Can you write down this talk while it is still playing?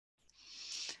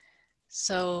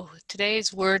So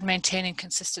today's word maintaining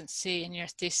consistency in your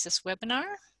thesis webinar.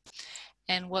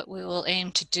 And what we will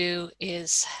aim to do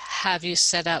is have you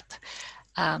set up,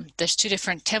 there's two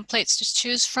different templates to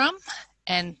choose from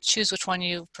and choose which one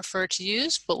you prefer to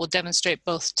use, but we'll demonstrate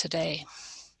both today.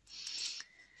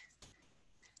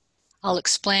 I'll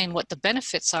explain what the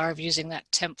benefits are of using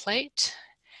that template.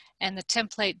 And the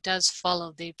template does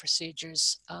follow the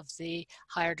procedures of the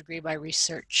higher degree by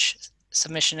research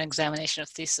submission and examination of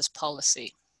thesis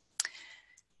policy.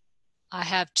 I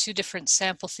have two different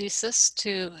sample theses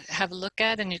to have a look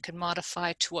at, and you can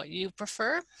modify to what you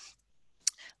prefer.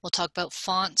 We'll talk about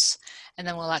fonts, and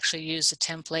then we'll actually use the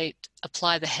template,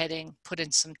 apply the heading, put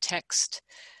in some text,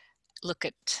 look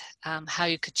at how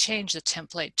you could change the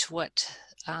template to what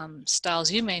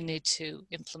styles you may need to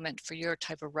implement for your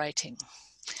type of writing.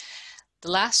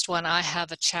 The last one, I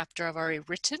have a chapter I've already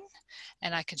written,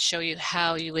 and I can show you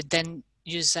how you would then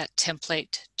use that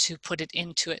template to put it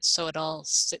into it so it all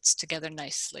sits together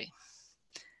nicely.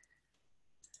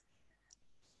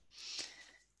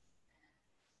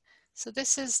 So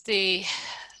this is the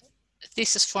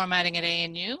thesis formatting at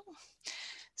ANU.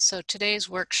 So today's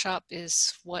workshop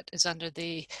is what is under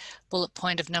the bullet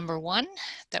point of number 1,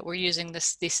 that we're using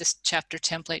this thesis chapter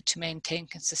template to maintain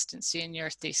consistency in your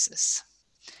thesis.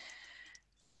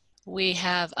 We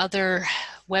have other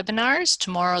webinars.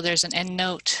 Tomorrow there's an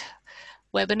EndNote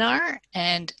webinar,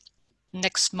 and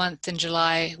next month in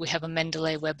July we have a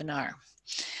Mendeley webinar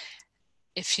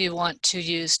if you want to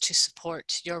use to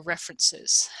support your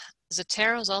references.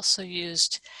 Zotero is also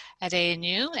used at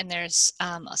ANU, and there's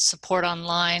support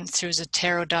online through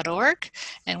zotero.org,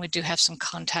 and we do have some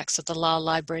contacts at the Law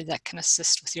Library that can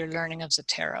assist with your learning of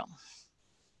Zotero.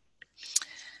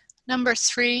 Number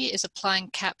 3 is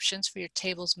applying captions for your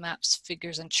tables, maps,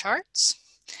 figures, and charts.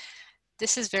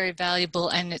 This is very valuable,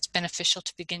 and it's beneficial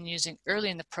to begin using early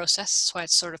in the process, so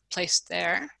it's sort of placed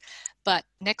there. But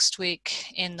next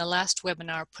week, in the last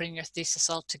webinar, Putting Your Thesis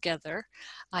All Together,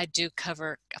 I do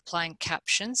cover applying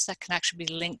captions that can actually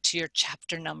be linked to your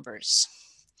chapter numbers.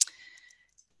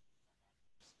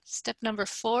 Step number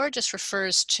 4 just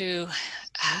refers to,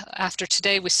 after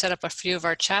today, we set up a few of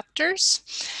our chapters,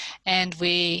 and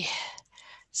we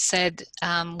said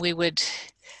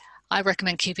I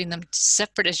recommend keeping them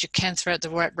separate as you can throughout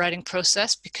the writing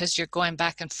process, because you're going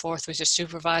back and forth with your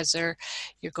supervisor,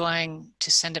 you're going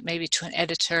to send it maybe to an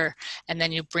editor, and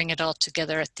then you bring it all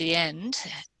together at the end.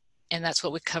 And that's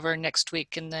what we cover next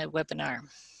week in the webinar.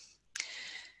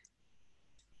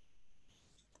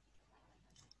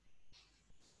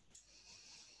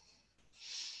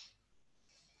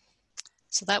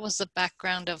 So that was the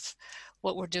background of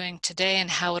what we're doing today and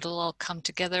how it'll all come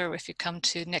together if you come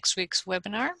to next week's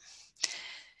webinar.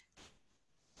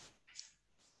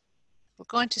 We're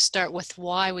going to start with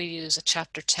why we use a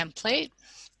chapter template.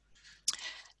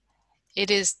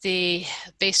 It is the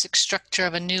basic structure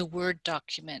of a new Word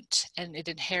document, and it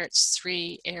inherits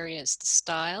 3 areas: the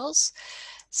styles,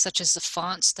 such as the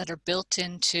fonts that are built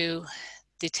into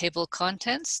the table of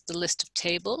contents, the list of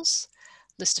tables,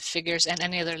 list of figures, and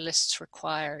any other lists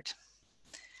required.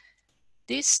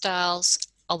 These styles,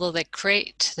 although they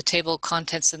create the table of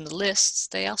contents and the lists,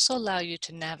 they also allow you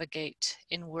to navigate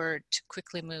in Word to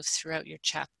quickly move throughout your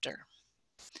chapter.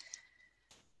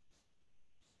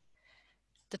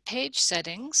 The page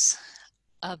settings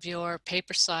of your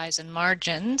paper size and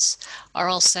margins are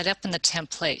all set up in the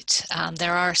template.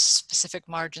 There are specific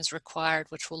margins required,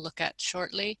 which we'll look at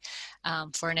shortly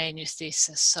for an ANU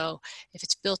thesis. So if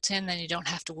it's built in, then you don't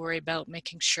have to worry about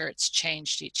making sure it's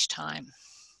changed each time.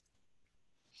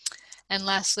 And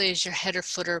lastly is your header,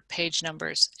 footer, page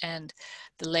numbers, and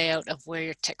the layout of where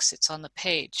your text sits on the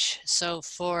page. So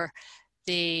for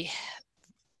the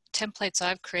templates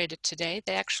I've created today,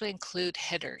 they actually include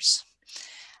headers.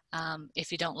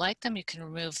 If you don't like them, you can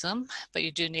remove them, but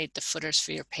you do need the footers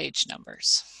for your page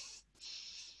numbers.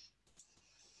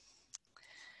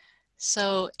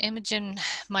 So Imogen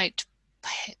might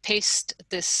paste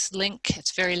this link.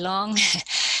 It's very long.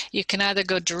 You can either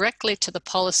go directly to the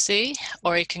policy,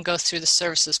 or you can go through the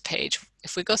services page.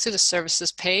 If we go through the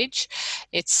services page,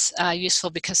 it's useful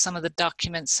because some of the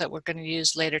documents that we're going to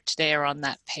use later today are on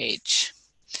that page.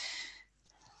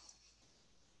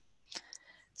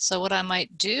 So what I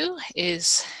might do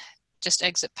is just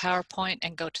exit PowerPoint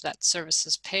and go to that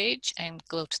services page and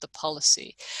go to the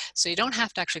policy. So you don't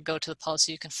have to actually go to the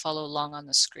policy, you can follow along on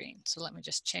the screen. So let me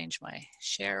just change my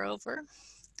share over.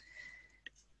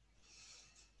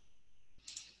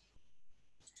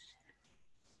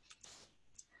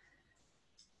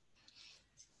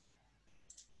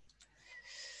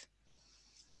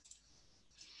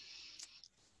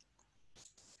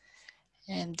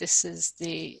 And this is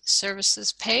the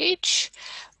services page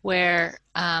where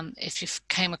if you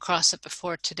came across it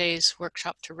before today's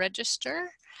workshop to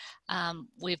register,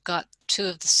 we've got 2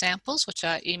 of the samples, which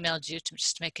I emailed you to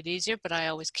just make it easier, but I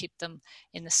always keep them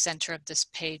in the center of this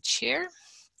page here.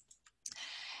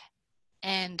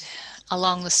 And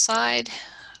along the side,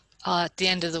 at the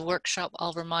end of the workshop,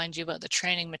 I'll remind you about the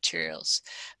training materials,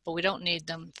 but we don't need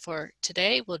them for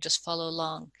today. We'll just follow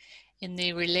along. In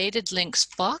the related links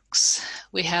box,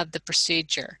 we have the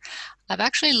procedure. I've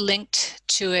actually linked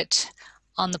to it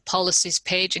on the policies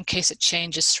page in case it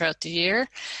changes throughout the year.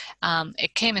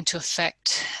 It came into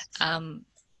effect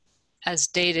as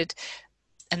dated,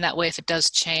 and that way if it does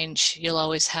change, you'll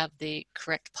always have the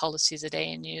correct policies at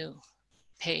ANU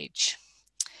page.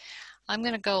 I'm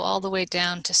going to go all the way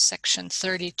down to section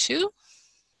 32.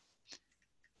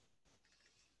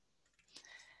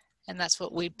 And that's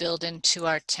what we build into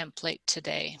our template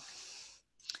today.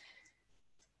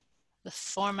 The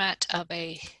format of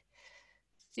a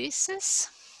thesis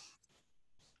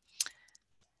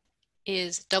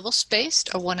is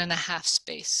double-spaced or 1.5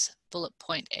 space, bullet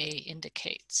point A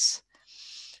indicates.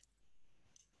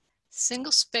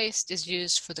 Single-spaced is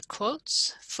used for the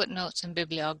quotes, footnotes, and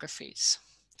bibliographies.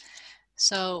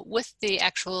 So with the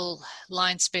actual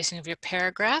line spacing of your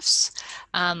paragraphs,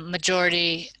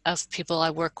 majority of people I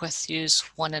work with use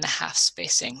 1.5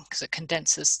 spacing because it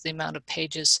condenses the amount of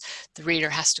pages the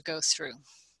reader has to go through.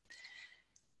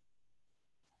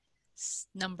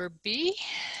 Number B,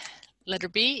 letter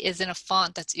B is in a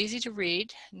font that's easy to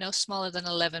read, no smaller than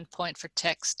 11 point for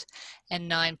text and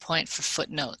 9 point for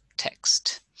footnote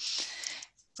text.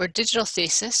 For digital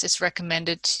thesis, it's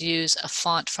recommended to use a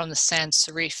font from the sans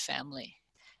serif family.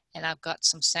 And I've got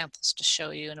some samples to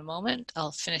show you in a moment.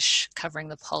 I'll finish covering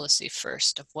the policy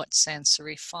first of what sans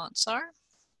serif fonts are.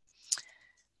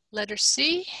 Letter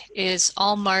C is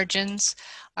all margins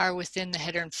are within the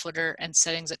header and footer and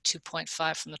settings at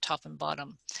 2.5 from the top and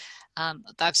bottom.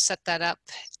 I've set that up,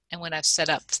 and when I've set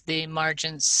up the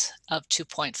margins of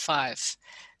 2.5.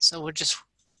 So we're just,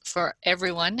 for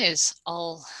everyone, is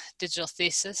all digital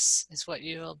thesis is what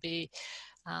you will be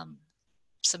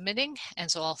submitting, and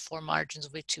so all 4 margins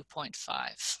will be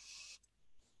 2.5.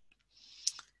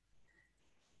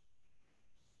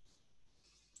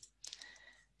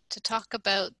 To talk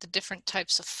about the different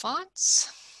types of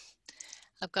fonts,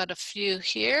 I've got a few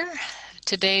here.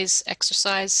 Today's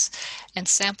exercise and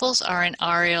samples are in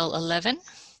Arial 11,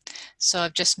 so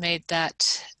I've just made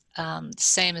that the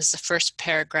same as the first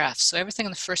paragraph. So everything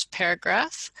in the first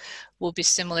paragraph will be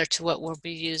similar to what we'll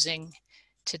be using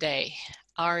today.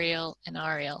 Arial and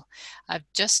Arial. I've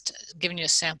just given you a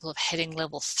sample of heading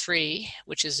level 3,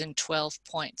 which is in 12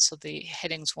 points. So the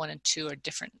headings 1 and 2 are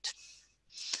different.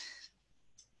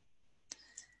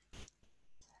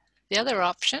 The other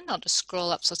option, I'll just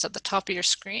scroll up so it's at the top of your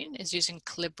screen, is using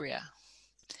Calibria.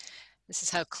 This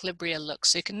is how Calibria looks.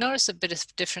 So you can notice a bit of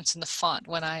difference in the font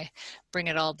when I bring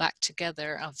it all back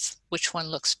together of which one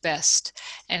looks best,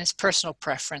 and it's personal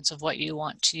preference of what you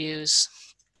want to use.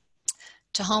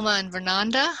 Tahoma and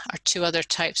Vernanda are 2 other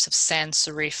types of sans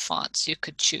serif fonts you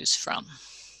could choose from.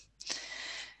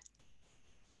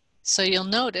 So you'll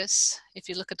notice, if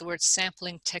you look at the word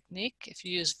sampling technique, if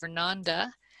you use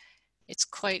Vernanda, it's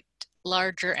quite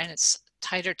larger and it's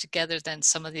tighter together than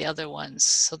some of the other ones.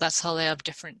 So that's how they have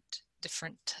different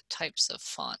types of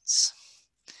fonts.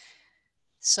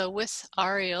 So with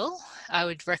Arial, I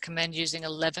would recommend using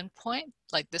 11 point,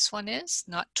 like this one is,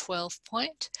 not 12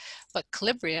 point. But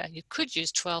Calibria, you could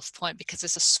use 12 point because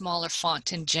it's a smaller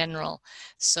font in general.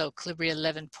 So Calibria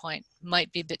 11 point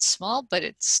might be a bit small, but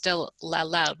it's still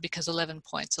allowed because 11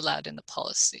 point's allowed in the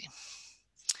policy.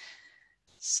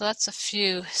 So that's a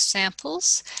few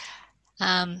samples.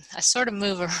 I sort of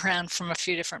move around from a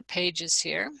few different pages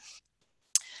here,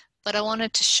 but I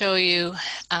wanted to show you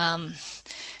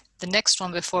the next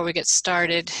one before we get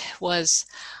started was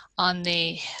on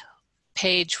the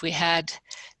page we had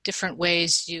different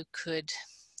ways you could,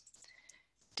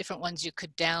 different ones you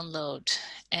could download.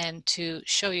 And to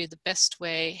show you the best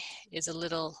way is a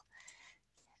little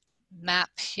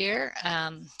map here,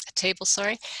 a table,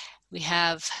 sorry. We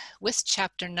have with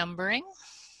chapter numbering,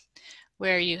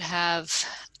 where you have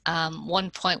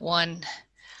 1.1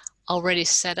 already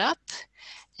set up,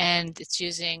 and it's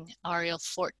using Arial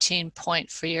 14 point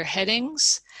for your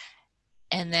headings,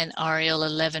 and then Arial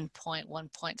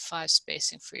 11.1.5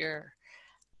 spacing for your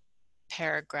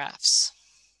paragraphs.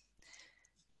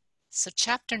 So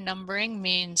chapter numbering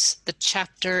means the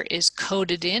chapter is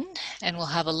coded in, and we'll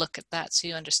have a look at that so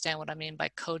you understand what I mean by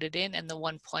coded in, and the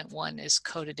 1.1 is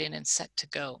coded in and set to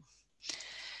go.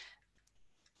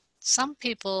 Some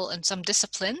people in some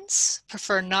disciplines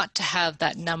prefer not to have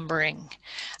that numbering.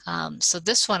 So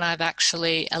this one I've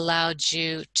actually allowed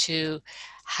you to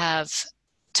have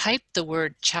type the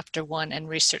word chapter 1 and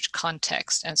research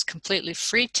context, and it's completely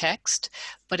free text,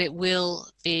 but it will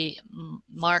be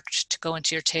marked to go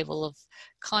into your table of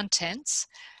contents.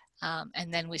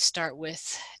 And then we start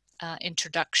with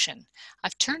introduction.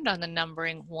 I've turned on the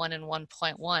numbering 1 and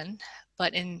 1.1,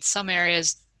 but in some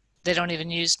areas they don't even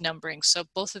use numbering. So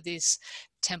both of these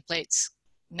templates,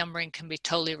 numbering can be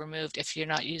totally removed if you're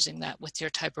not using that with your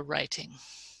type of writing.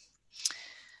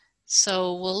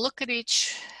 So we'll look at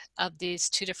each of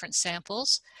these two different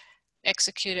samples,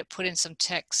 execute it, put in some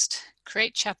text,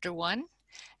 create chapter 1,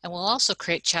 and we'll also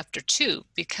create chapter 2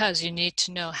 because you need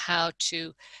to know how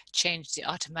to change the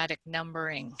automatic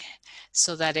numbering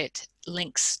so that it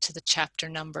links to the chapter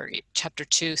number, chapter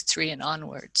 2, 3, and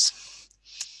onwards.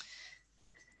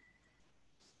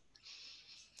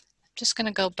 I'm just going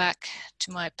to go back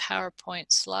to my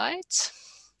PowerPoint slides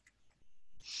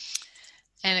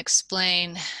and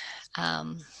explain. I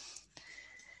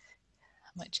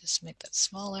might just make that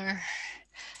smaller.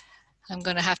 I'm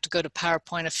going to have to go to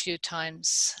PowerPoint a few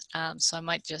times, so I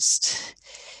might just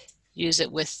use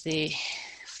it with the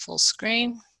full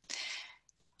screen.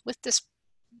 With this,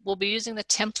 we'll be using the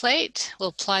template. We'll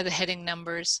apply the heading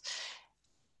numbers.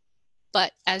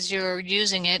 But as you're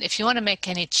using it, if you want to make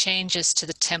any changes to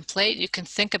the template, you can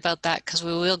think about that because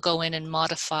we will go in and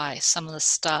modify some of the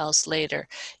styles later.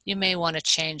 You may want to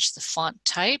change the font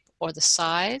type or the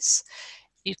size.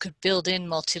 You could build in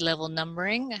multi-level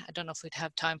numbering. I don't know if we'd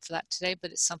have time for that today,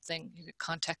 but it's something you could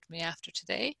contact me after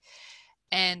today.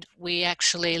 And we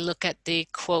actually look at the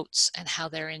quotes and how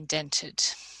they're indented.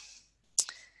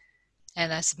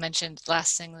 And as I mentioned,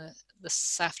 last thing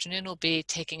this afternoon will be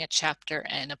taking a chapter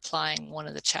and applying one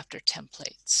of the chapter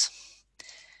templates.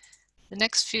 The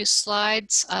next few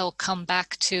slides I'll come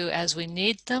back to as we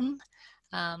need them.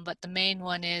 But the main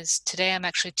one is today I'm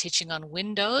actually teaching on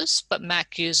Windows, but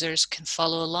Mac users can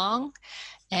follow along.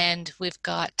 And we've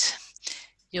got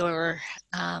your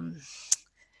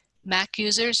Mac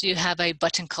users, you have a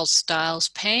button called Styles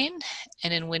pane,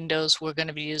 and in Windows we're going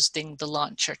to be using the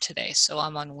launcher today, so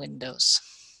I'm on Windows.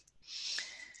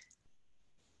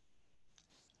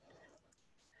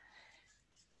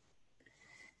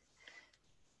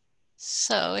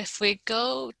 So if we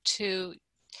go to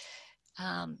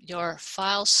your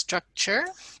file structure,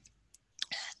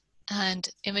 and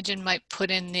Imogen might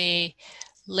put in the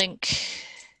link.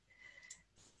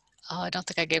 Oh, I don't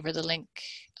think I gave her the link.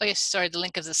 Oh yes, sorry, the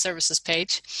link of the services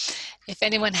page. If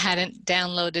anyone hadn't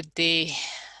downloaded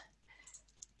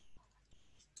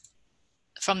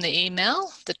from the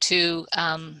email, the two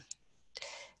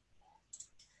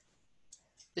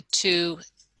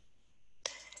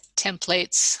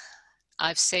templates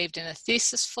I've saved in a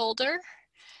thesis folder,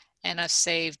 and I've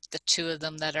saved the two of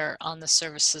them that are on the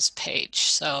services page.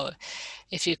 So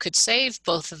if you could save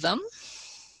both of them.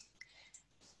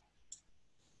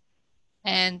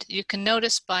 And you can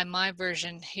notice by my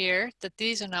version here that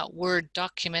these are not Word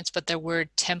documents, but they're Word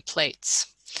templates.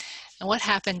 And what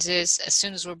happens is, as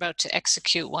soon as we're about to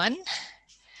execute one,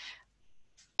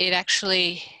 it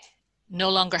actually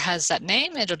no longer has that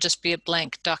name. It'll just be a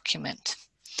blank document.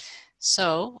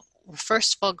 So we're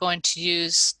first of all going to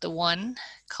use the one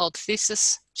called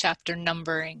Thesis Chapter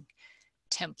Numbering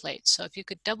Template. So if you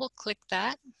could double click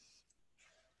that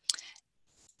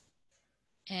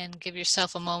and give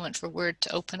yourself a moment for Word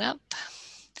to open up,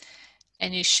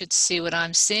 and you should see what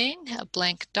I'm seeing, a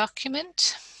blank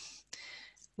document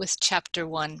with Chapter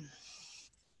 1.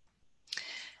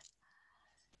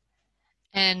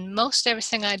 And most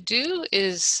everything I do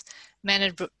is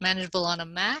manageable on a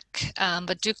Mac,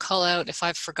 but do call out if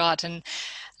I've forgotten,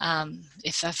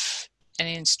 if I've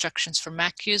any instructions for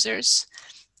Mac users.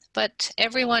 But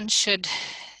everyone should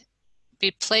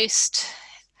be placed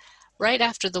right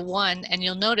after the 1, and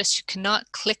you'll notice you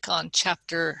cannot click on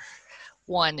Chapter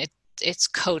 1. It's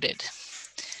coded.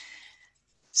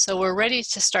 So we're ready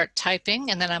to start typing,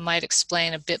 and then I might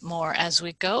explain a bit more as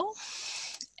we go.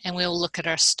 And we'll look at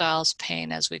our styles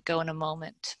pane as we go in a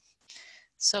moment.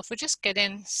 So if we just get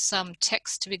in some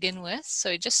text to begin with, so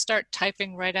you just start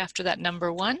typing right after that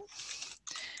number 1.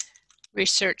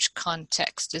 Research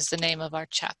context is the name of our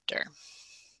chapter.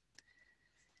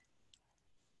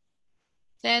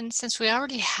 Then, since we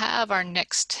already have our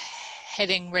next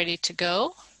heading ready to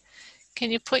go,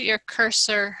 can you put your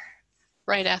cursor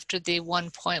right after the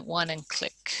 1.1 and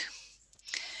click?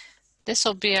 This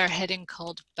will be our heading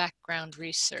called Background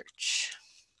Research.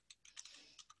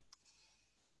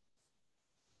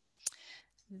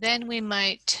 Then we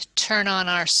might turn on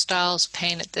our styles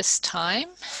pane at this time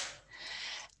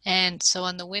And so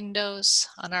on the Windows,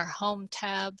 on our Home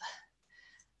tab,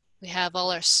 we have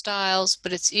all our styles,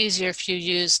 but it's easier if you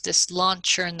use this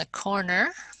launcher in the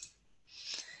corner.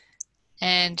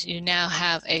 And you now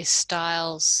have a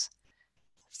styles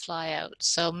flyout.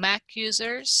 So Mac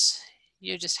users,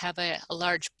 you just have a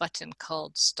large button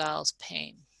called Styles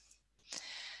Pane.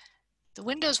 The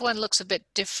Windows one looks a bit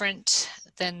different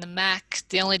than the Mac.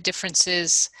 The only difference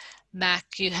is Mac,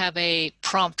 you have a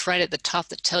prompt right at the top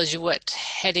that tells you what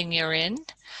heading you're in.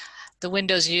 The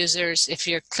Windows users, if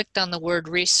you're clicked on the word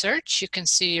research, you can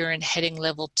see you're in heading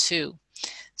level 2.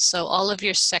 So all of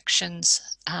your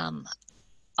sections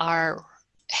are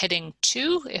heading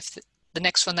 2. If the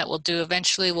next one that we'll do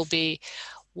eventually will be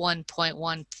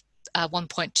 1.1,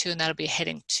 1.2, and that'll be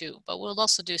heading 2. But we'll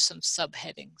also do some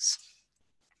subheadings.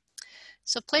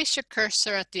 So place your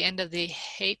cursor at the end of the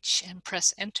H and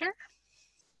press enter.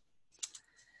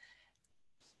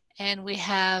 And we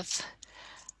have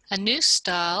a new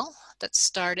style that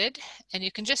started, and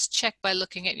you can just check by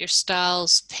looking at your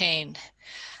styles pane.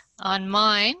 On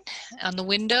mine, on the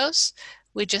Windows,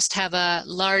 we just have a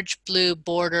large blue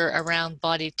border around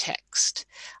body text.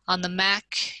 On the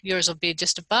Mac, yours will be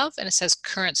just above, and it says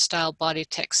current style body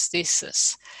text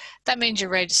thesis. That means you're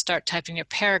ready to start typing your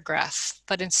paragraph,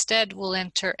 but instead we'll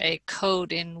enter a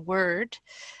code in Word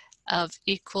of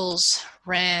equals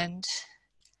rand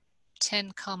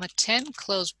 10, 10,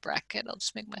 close bracket. I'll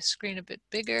just make my screen a bit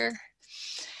bigger.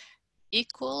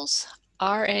 Equals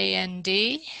RAND,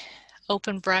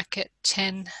 open bracket,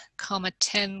 10,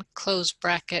 10, close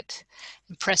bracket,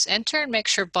 and press enter and make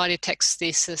sure body text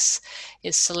thesis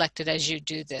is selected as you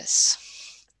do this.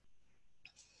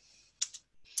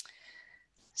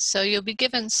 So you'll be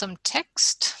given some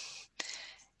text,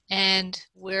 and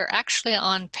we're actually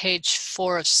on page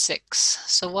 4 of 6.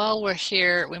 So while we're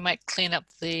here, we might clean up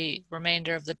the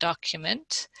remainder of the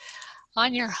document.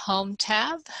 On your Home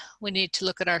tab, we need to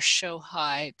look at our Show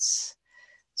Hides.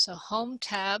 So Home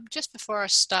tab, just before our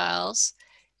styles,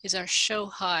 is our Show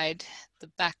Hide, the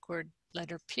backward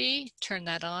letter P. Turn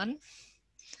that on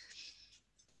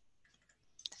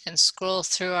and scroll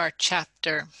through our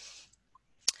chapter.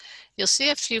 You'll see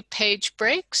a few page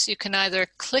breaks. You can either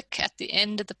click at the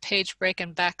end of the page break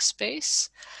and backspace,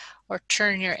 or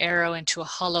turn your arrow into a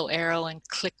hollow arrow and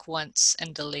click once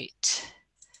and delete.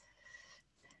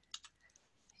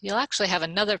 You'll actually have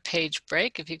another page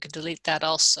break if you could delete that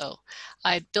also.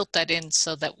 I built that in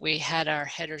so that we had our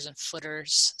headers and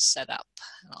footers set up.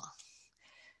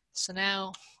 So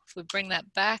now if we bring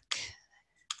that back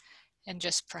and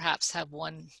just perhaps have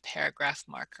one paragraph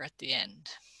marker at the end.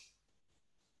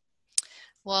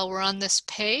 While we're on this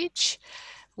page,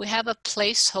 we have a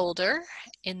placeholder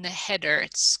in the header.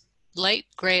 It's light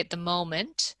gray at the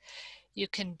moment. You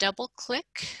can double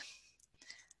click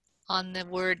on the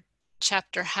word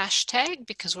chapter hashtag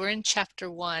because we're in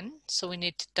chapter 1, so we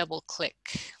need to double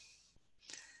click.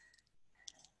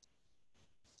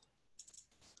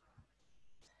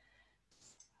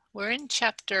 We're in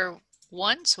chapter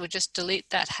 1, so we just delete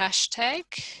that hashtag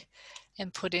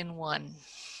and put in 1.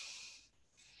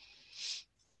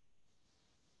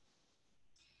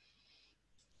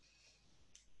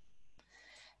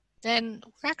 Then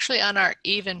we're actually on our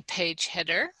even page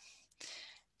header,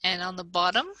 and on the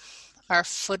bottom, our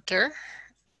footer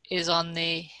is on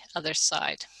the other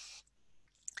side.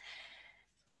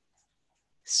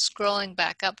 Scrolling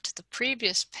back up to the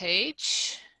previous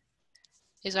page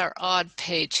is our odd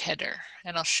page header,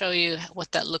 and I'll show you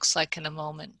what that looks like in a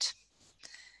moment.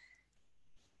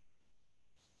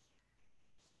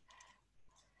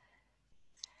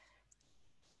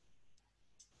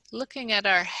 Looking at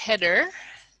our header,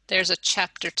 there's a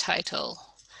chapter title.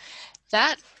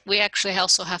 That we actually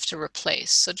also have to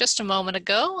replace. So just a moment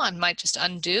ago, I might just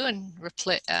undo and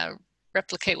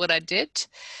replicate what I did.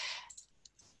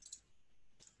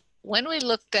 When we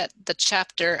looked at the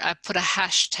chapter, I put a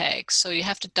hashtag, so you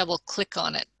have to double click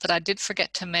on it. But I did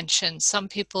forget to mention some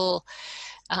people,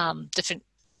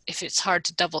 if it's hard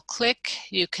to double click,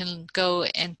 you can go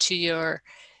into your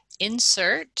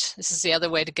insert. This is the other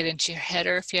way to get into your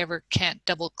header if you ever can't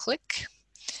double click.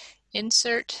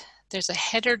 Insert, there's a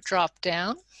header drop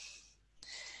down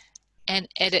and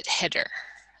edit header.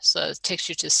 So it takes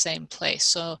you to the same place.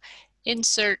 So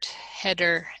insert,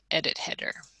 header, edit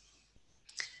header.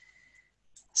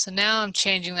 So now I'm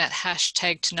changing that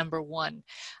hashtag to number 1.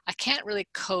 I can't really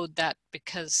code that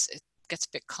because it gets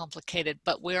a bit complicated,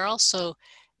 but we're also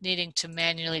needing to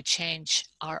manually change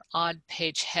our odd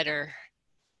page header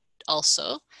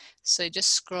also. So you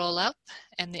just scroll up,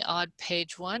 and the odd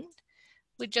page 1,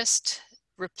 we just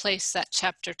replace that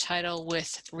chapter title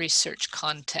with research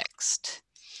context.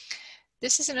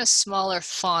 This is in a smaller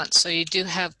font, so you do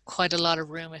have quite a lot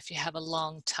of room if you have a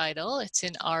long title. It's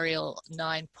in Arial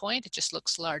 9 point. It just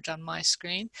looks large on my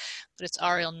screen, but it's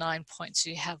Arial 9 point, so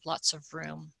you have lots of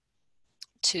room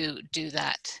to do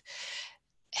that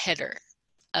header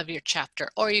of your chapter,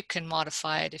 or you can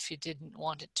modify it if you didn't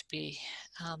want it to be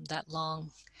that long.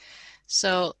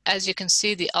 So as you can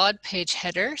see, the odd page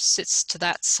header sits to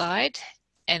that side,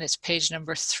 and it's page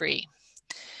number 3.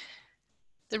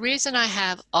 The reason I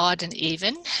have odd and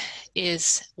even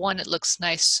is, one, it looks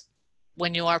nice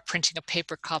when you are printing a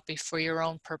paper copy for your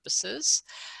own purposes,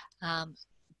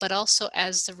 but also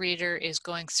as the reader is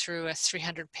going through a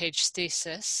 300-page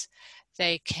thesis,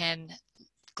 they can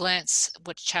glance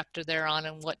what chapter they're on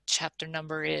and what chapter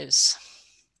number is.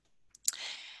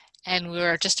 And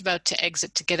we're just about to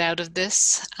exit to get out of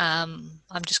this. I'm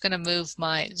just going to move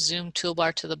my zoom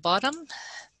toolbar to the bottom,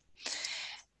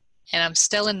 and I'm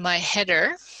still in my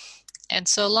header. And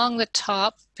so along the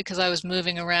top, because I was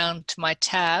moving around to my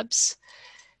tabs,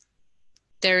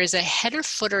 there is a header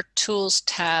footer tools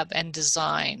tab and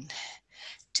design.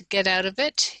 To get out of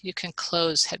it, you can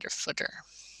close header footer.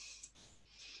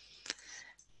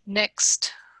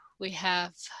 Next, we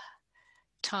have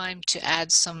time to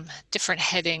add some different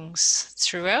headings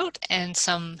throughout and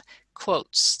some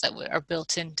quotes that are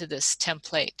built into this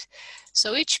template.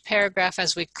 So each paragraph,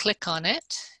 as we click on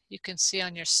it, you can see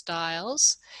on your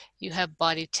styles, you have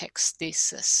body text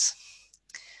thesis.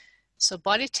 So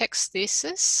body text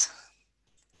thesis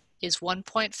is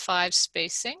 1.5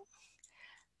 spacing,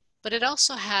 but it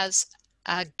also has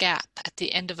a gap at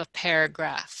the end of a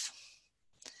paragraph.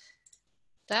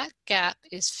 That gap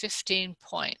is 15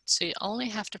 points, so you only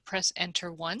have to press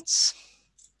enter once,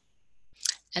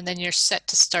 and then you're set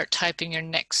to start typing your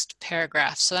next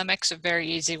paragraph. So that makes it very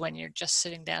easy when you're just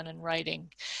sitting down and writing.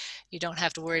 You don't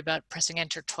have to worry about pressing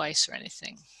enter twice or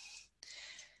anything.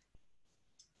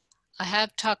 I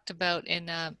have talked about in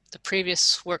the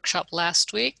previous workshop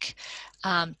last week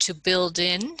to build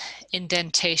in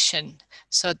indentation.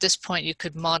 So at this point you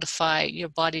could modify your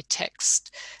body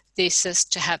text thesis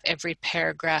to have every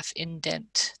paragraph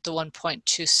indent the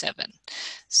 1.27.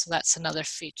 So that's another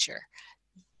feature.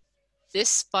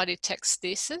 This body text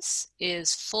thesis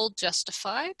is full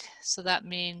justified. So that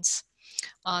means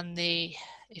on the,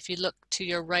 if you look to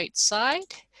your right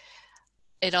side,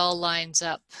 it all lines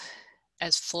up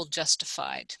as full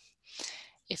justified.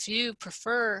 If you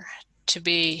prefer to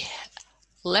be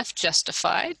left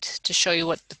justified, to show you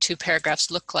what the two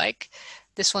paragraphs look like,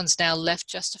 this one's now left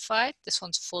justified, this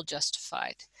one's full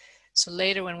justified. So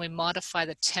later when we modify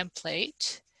the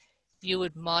template, you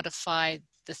would modify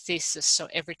the thesis, so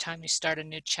every time you start a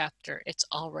new chapter, it's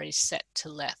already set to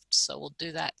left. So we'll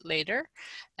do that later,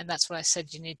 and that's what I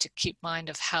said, you need to keep mind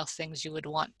of how things you would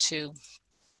want to,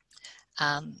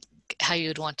 how you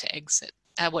would want to exit,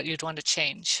 what you'd want to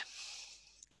change.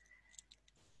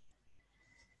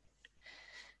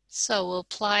 So we'll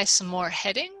apply some more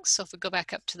headings. So if we go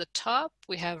back up to the top,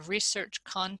 we have research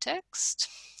context,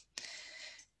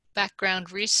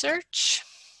 background research,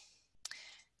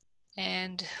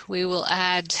 and we will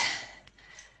add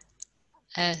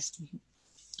a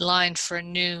line for a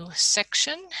new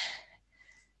section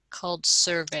called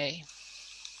survey.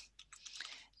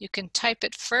 You can type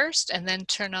it first and then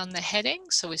turn on the heading.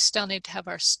 So we still need to have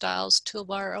our styles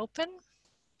toolbar open.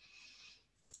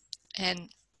 And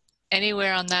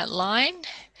anywhere on that line,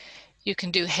 you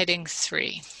can do heading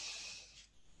 3.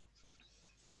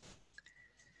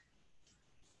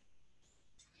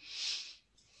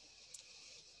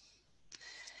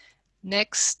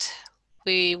 Next,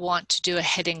 we want to do a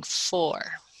heading 4.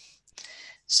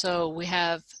 So we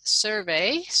have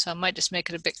survey, so I might just make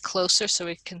it a bit closer so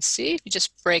we can see. If you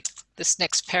just break this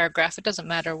next paragraph, it doesn't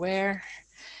matter where,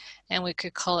 and we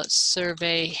could call it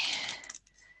survey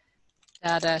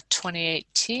data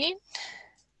 2018.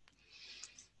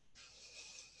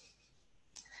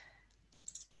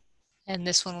 And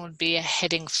this one would be a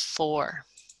heading 4.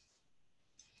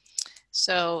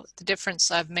 So the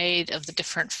difference I've made of the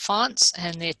different fonts,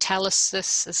 and the italics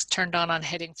is turned on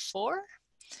heading 4.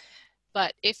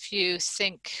 But if you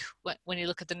think, when you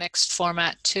look at the next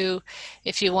format too,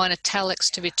 if you want italics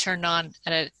to be turned on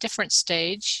at a different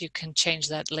stage, you can change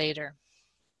that later.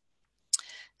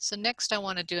 So next I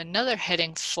want to do another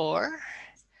heading 4.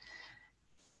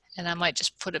 And I might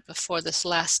just put it before this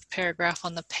last paragraph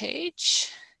on the page.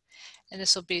 And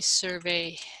this will be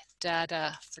survey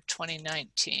data for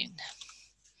 2019.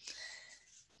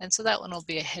 And so that one will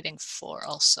be a heading 4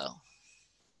 also.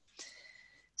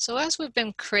 So as we've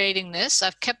been creating this,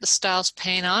 I've kept the styles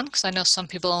pane on because I know some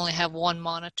people only have one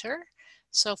monitor.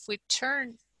 So if we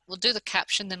turn we'll do the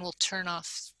caption, then we'll turn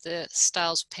off the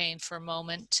styles pane for a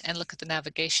moment and look at the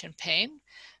navigation pane.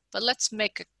 But let's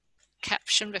make a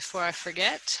caption before I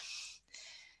forget.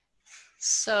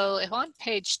 So if on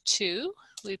page 2,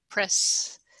 we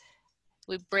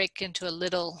break into a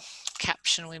little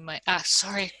caption we might,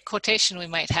 quotation we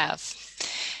might have.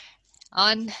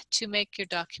 On to make your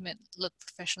document look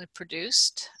professionally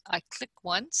produced, I click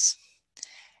once,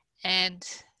 and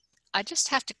I just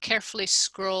have to carefully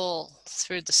scroll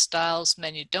through the styles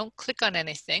menu. Don't click on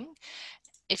anything.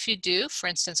 If you do, for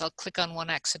instance, I'll click on one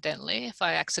accidentally. If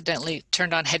I accidentally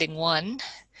turned on heading 1,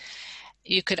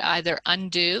 you could either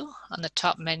undo on the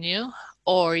top menu,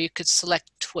 or you could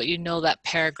select what you know that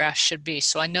paragraph should be.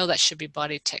 So I know that should be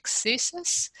body text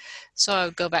thesis. So I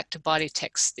would go back to body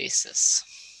text thesis.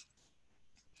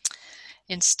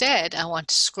 Instead, I want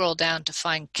to scroll down to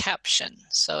find caption.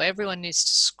 So everyone needs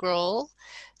to scroll.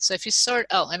 So if you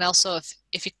and also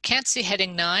if you can't see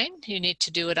heading 9, you need to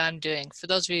do what I'm doing. For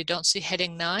those of you who don't see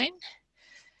heading 9,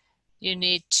 you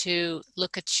need to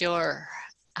look at your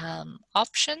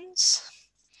options.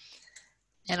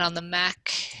 And on the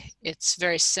Mac, it's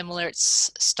very similar. It's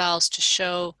styles to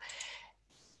show.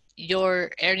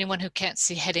 Anyone who can't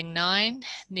see heading 9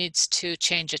 needs to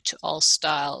change it to all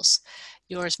styles.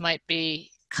 Yours might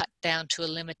be cut down to a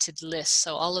limited list.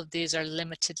 So all of these are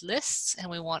limited lists, and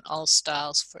we want all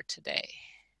styles for today.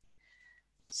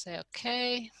 Say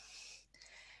OK.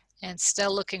 And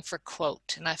still looking for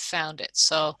quote, and I found it.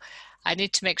 So I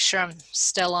need to make sure I'm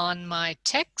still on my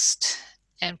text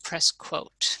and press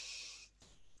quote.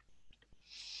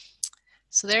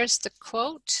 So there's the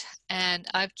quote, and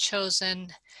I've chosen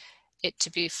it to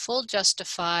be full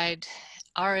justified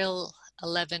RL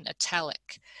 11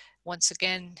 italic. Once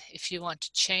again, if you want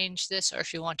to change this, or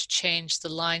if you want to change the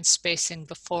line spacing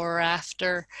before or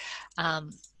after,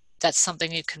 that's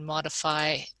something you can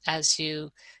modify as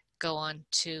you go on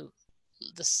to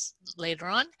this later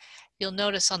on. You'll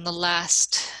notice on the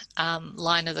last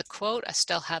line of the quote, I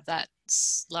still have that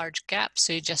large gap,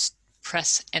 so you just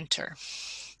press enter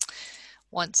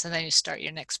once, and then you start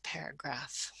your next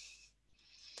paragraph.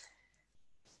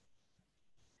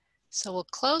 So we'll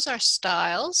close our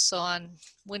styles. So on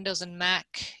Windows and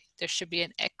Mac, there should be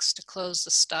an X to close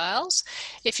the styles.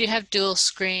 If you have dual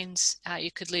screens,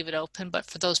 you could leave it open, but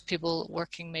for those people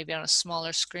working maybe on a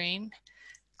smaller screen,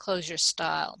 close your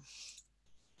style.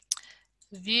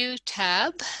 View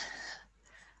tab,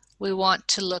 we want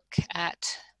to look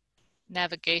at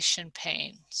navigation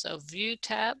pane. So View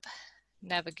tab,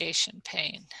 navigation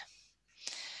pane.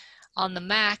 On the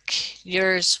Mac,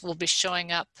 yours will be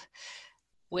showing up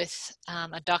with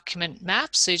a document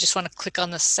map. So you just want to click on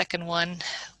the second one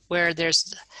where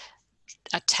there's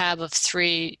a tab of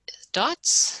 3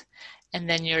 dots, and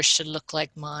then yours should look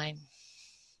like mine.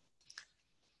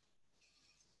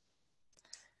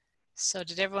 So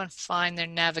did everyone find their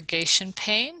navigation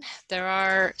pane? There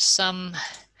are some,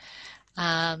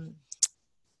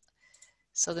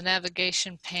 so the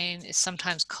navigation pane is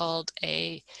sometimes called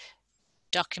a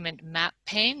document map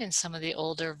pane in some of the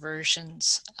older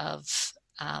versions of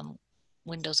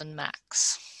Windows and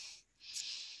Macs.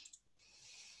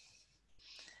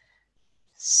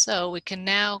 So we can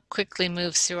now quickly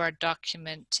move through our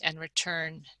document and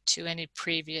return to any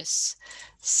previous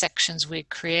sections we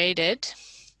created.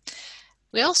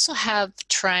 We also have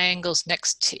triangles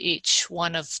next to each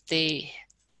one of the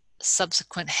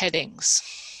subsequent headings.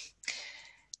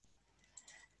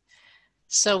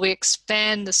 So we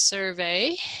expand the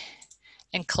survey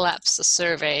and collapse the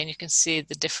survey, and you can see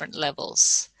the different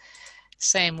levels.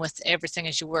 Same with everything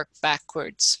as you work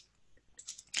backwards.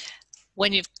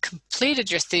 When you've completed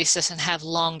your thesis and have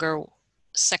longer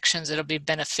sections, it'll be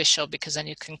beneficial because then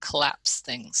you can collapse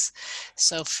things.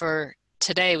 So for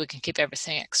today, we can keep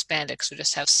everything expanded because we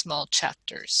just have small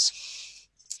chapters.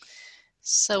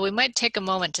 So we might take a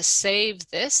moment to save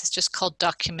this. It's just called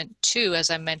document 2, as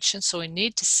I mentioned, so we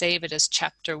need to save it as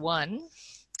chapter 1.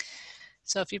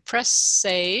 So if you press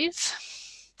save,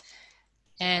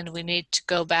 and we need to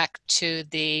go back to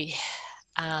the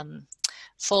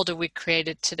folder we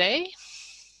created today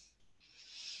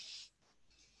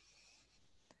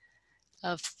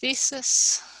of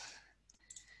thesis,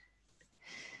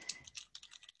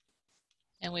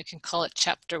 and we can call it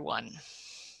chapter 1.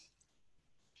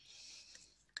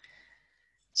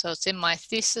 So it's in my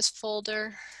thesis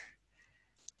folder,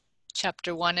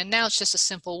 chapter 1, and now it's just a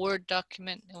simple Word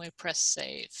document, and we press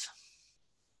save.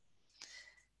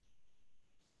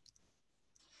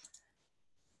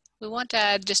 We want to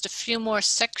add just a few more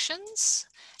sections,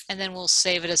 and then we'll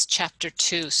save it as chapter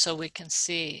 2 so we can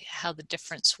see how the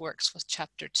difference works with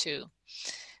chapter 2.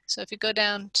 So if you go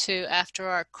down to after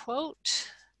our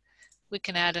quote, we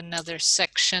can add another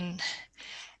section,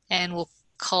 and we'll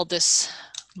call this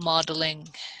modeling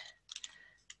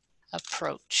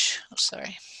approach. Oh,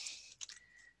 sorry.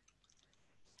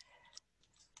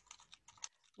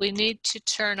 We need to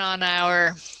turn on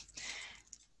our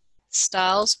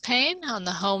Styles pane on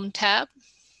the Home tab,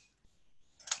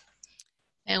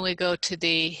 and we go to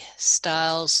the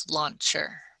Styles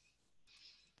Launcher.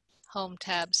 Home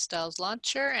tab, Styles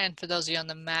Launcher, and for those of you on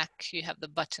the Mac, you have the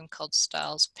button called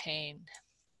Styles Pane.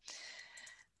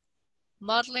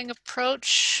 Modeling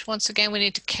approach, once again, we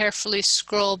need to carefully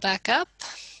scroll back up,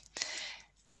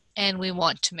 and we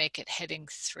want to make it heading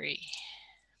 3.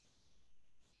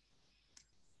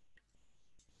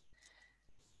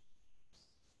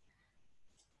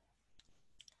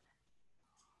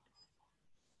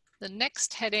 The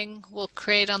next heading we'll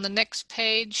create on the next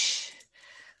page,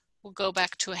 we'll go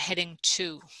back to a heading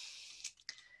 2.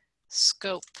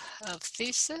 Scope of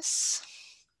thesis,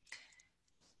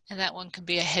 and that one can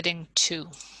be a heading 2.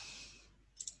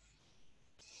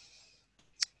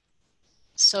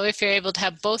 So if you're able to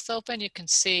have both open, you can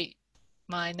see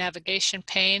my navigation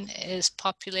pane is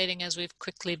populating as we've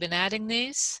quickly been adding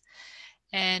these.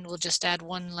 And we'll just add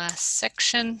one last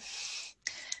section,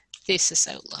 thesis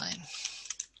outline,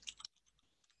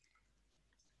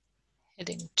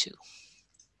 heading 2.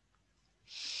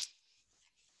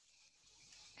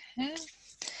 Okay.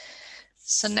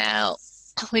 So now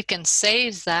we can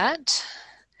save that,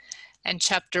 and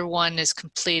chapter 1 is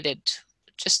completed.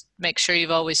 Just make sure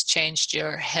you've always changed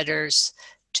your headers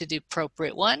to the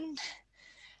appropriate one,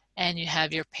 and you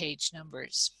have your page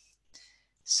numbers.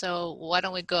 So why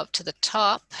don't we go up to the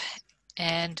top,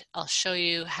 and I'll show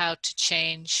you how to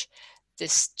change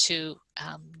this to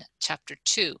chapter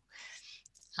 2.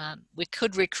 We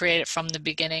could recreate it from the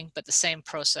beginning, but the same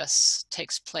process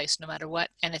takes place no matter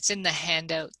what. And it's in the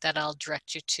handout that I'll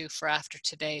direct you to for after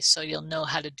today, so you'll know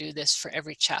how to do this for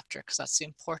every chapter, because that's the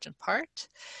important part.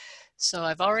 So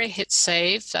I've already hit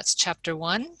save. That's chapter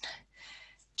 1.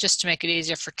 Just to make it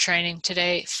easier for training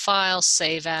today, File,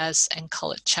 Save As, and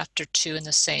call it chapter 2 in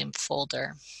the same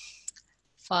folder.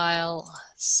 File,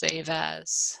 Save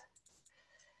As,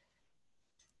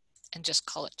 and just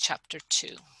call it chapter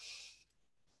 2.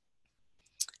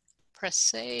 Press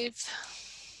save.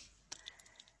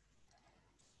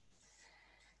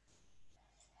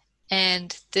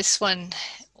 And this one,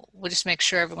 we'll just make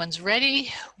sure everyone's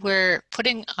ready. We're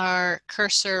putting our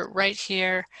cursor right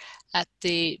here at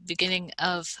the beginning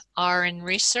of R in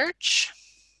research.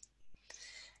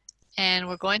 And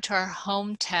we're going to our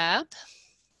Home tab.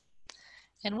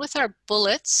 And with our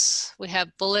bullets, we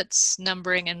have bullets,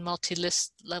 numbering, and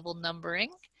multi-list level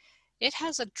numbering. It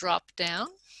has a drop down.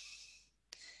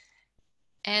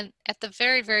 And at the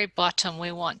very, very bottom,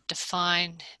 we want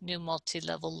define new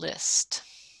multi-level list.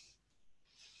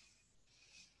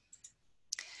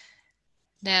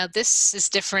 Now this is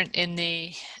different in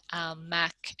the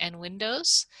Mac and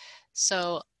Windows.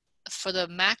 So for the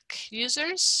Mac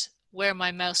users, where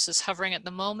my mouse is hovering at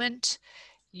the moment,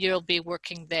 you'll be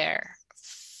working there.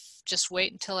 Just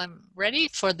wait until I'm ready.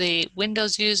 For the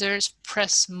Windows users,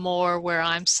 press more where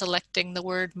I'm selecting the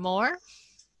word more.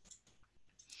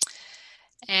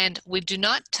 And we do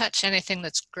not touch anything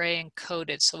that's gray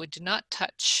encoded. So we do not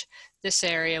touch this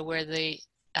area where the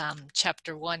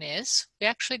chapter 1 is. We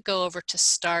actually go over to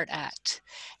start at,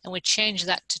 and we change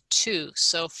that to 2.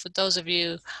 So for those of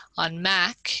you on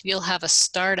Mac, you'll have a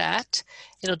start at.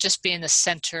 It'll just be in the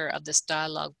center of this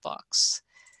dialog box.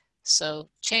 So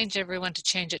change everyone to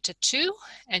change it to 2,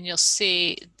 and you'll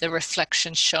see the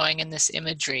reflection showing in this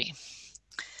imagery.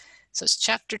 So it's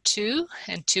chapter 2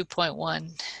 and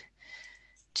 2.1.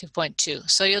 2.2.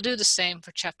 So you'll do the same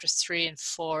for chapter 3 and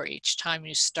 4 each time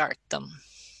you start them.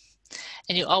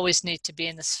 And you always need to be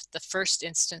in the first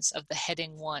instance of the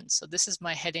heading 1. So this is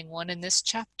my heading 1 in this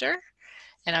chapter,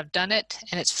 and I've done it,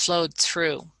 and it's flowed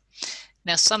through.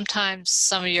 Now sometimes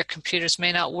some of your computers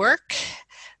may not work,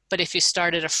 but if you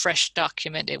started a fresh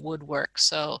document, it would work.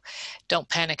 So don't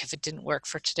panic if it didn't work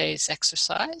for today's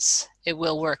exercise. It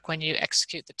will work when you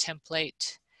execute the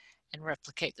template and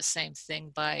replicate the same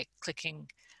thing by clicking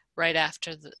right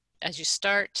after as you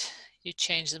start, you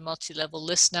change the multi-level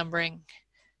list numbering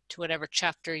to whatever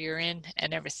chapter you're in,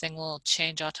 and everything will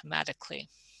change automatically.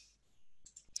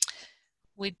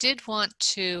 We did want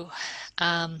to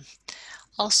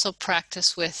also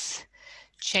practice with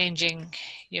changing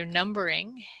your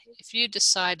numbering. If you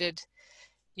decided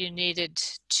you needed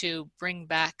to bring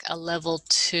back a level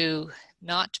to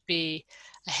not be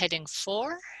a heading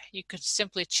 4, you could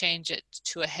simply change it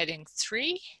to a heading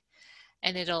 3,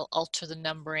 and it'll alter the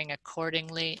numbering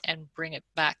accordingly and bring it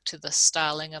back to the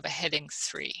styling of a heading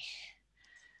 3.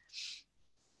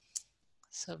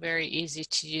 So very easy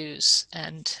to use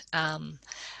and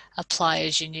apply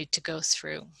as you need to go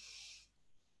through.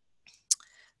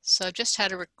 So I've just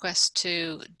had a request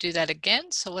to do that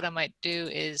again. So what I might do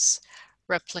is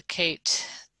replicate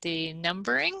the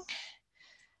numbering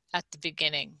at the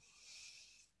beginning.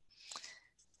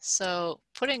 So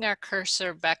putting our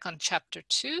cursor back on chapter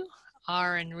 2,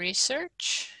 R in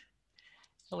research,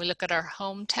 and we look at our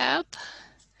home tab,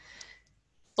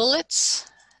 bullets,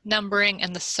 numbering,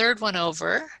 and the third one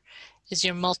over is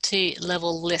your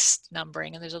multi-level list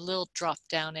numbering, and there's a little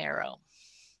drop-down arrow.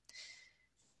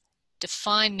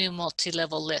 Define new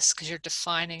multi-level list because you're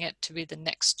defining it to be the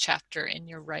next chapter in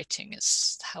your writing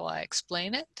is how I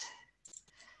explain it.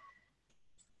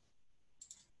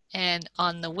 And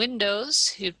on the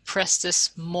windows, you'd press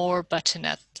this More button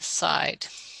at the side.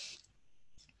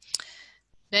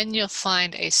 Then you'll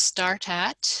find a Start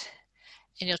At,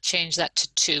 and you'll change that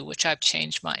to 2, which I've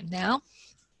changed mine now.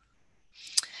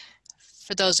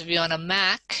 For those of you on a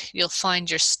Mac, you'll find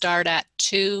your Start At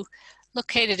 2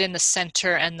 located in the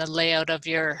center, and the layout of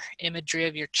your imagery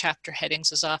of your chapter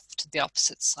headings is off to the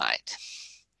opposite side.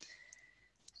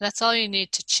 That's all you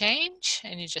need to change,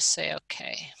 and you just say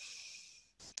OK.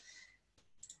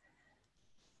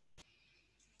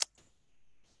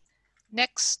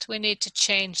 Next, we need to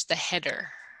change the header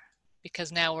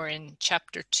because now we're in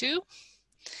chapter 2.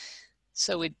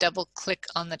 So we double click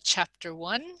on the chapter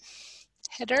 1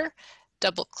 header,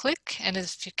 double click, and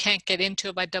if you can't get into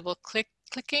it by double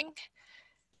clicking,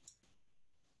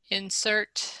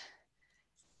 insert,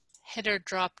 header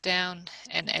drop down,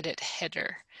 and edit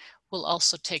header will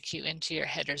also take you into your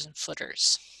headers and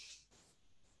footers.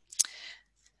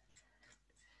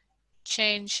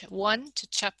 Change 1 to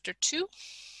chapter 2,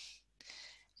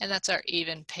 and that's our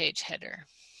even page header.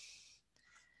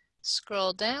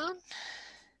 Scroll down,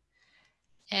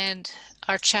 and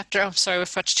our chapter, I'm sorry, we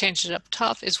forgot to change it up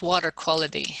top, is water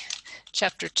quality.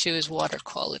 Chapter 2 is water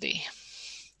quality.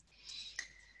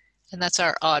 And that's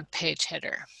our odd page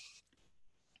header.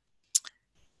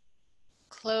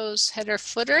 Close header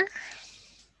footer.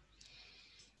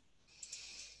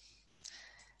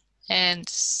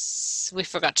 And we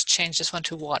forgot to change this one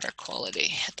to water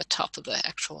quality at the top of the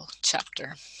actual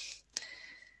chapter.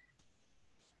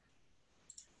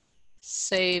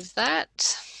 Save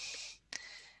that.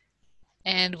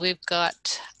 And we've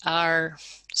got our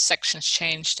sections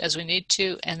changed as we need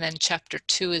to, and then chapter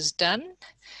 2 is done.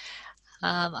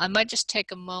 I might just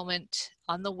take a moment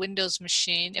on the Windows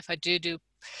machine. If I do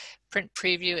print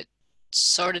preview, it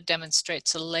sort of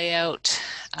demonstrates a layout.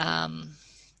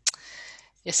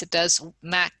 Yes, it does.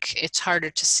 Mac, it's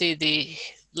harder to see the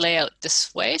layout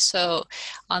this way. So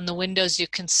on the Windows, you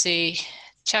can see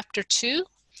chapter 2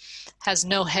 has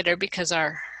no header because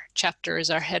our chapter is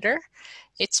our header.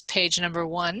 It's page number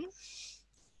 1.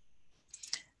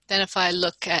 Then if I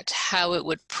look at how it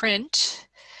would print,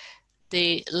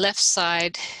 the left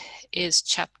side is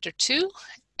chapter 2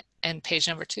 and page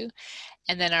number 2.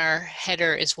 And then our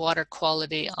header is water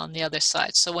quality on the other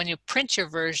side. So when you print your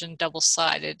version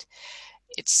double-sided,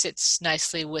 it sits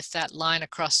nicely with that line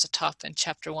across the top in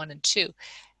chapter 1 and 2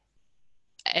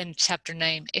 and chapter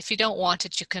name. If you don't want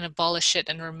it, you can abolish it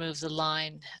and remove the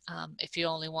line if you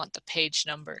only want the page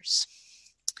numbers.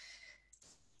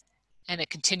 And it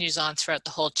continues on throughout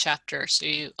the whole chapter, so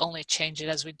you only change it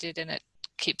as we did, and it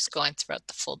keeps going throughout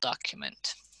the full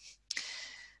document.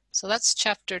 So that's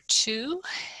chapter 2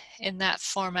 in that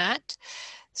format.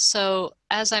 So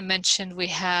as I mentioned, we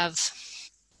have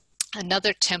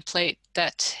another template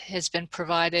that has been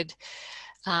provided,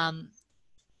 and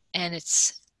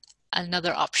it's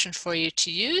another option for you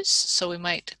to use. So we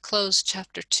might close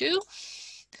chapter 2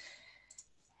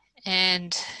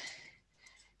 and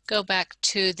go back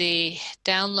to the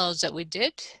downloads that we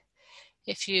did.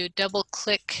 If you double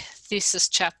click thesis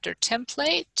chapter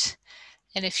template,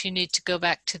 and if you need to go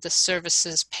back to the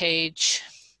services page,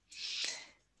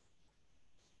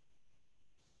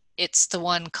 it's the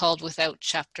one called without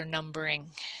chapter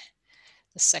numbering,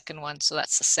 the second one, so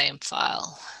that's the same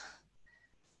file.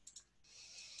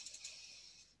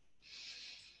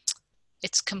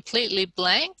 It's completely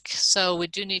blank, so we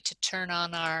do need to turn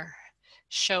on our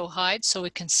show hide so we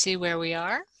can see where we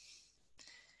are.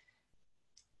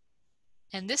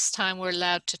 And this time we're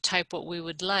allowed to type what we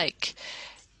would like.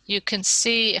 You can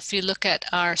see if you look at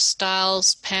our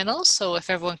styles panel, so if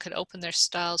everyone could open their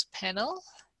styles panel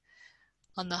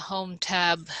on the home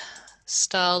tab,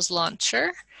 styles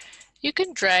launcher, you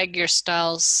can drag your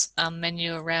styles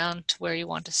menu around to where you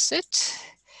want to sit.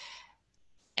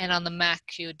 And on the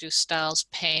Mac, you would do styles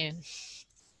pane.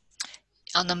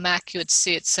 On the Mac, you would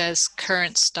see it says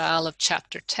current style of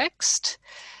chapter text.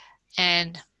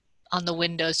 And on the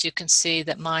windows, you can see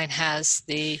that mine has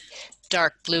the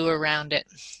dark blue around it.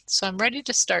 So I'm ready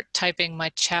to start typing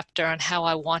my chapter on how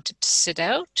I want it to sit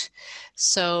out.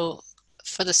 So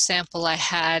for the sample I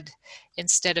had,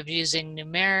 instead of using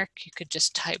numeric, you could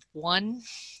just type 1.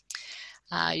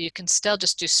 You can still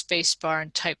just do spacebar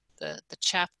and type the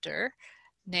chapter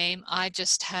name. I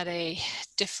just had a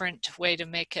different way to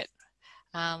make it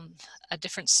a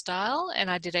different style,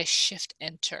 and I did a Shift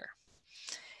Enter.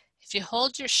 If you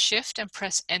hold your Shift and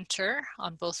press Enter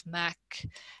on both Mac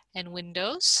and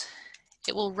Windows,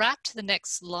 it will wrap to the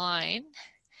next line,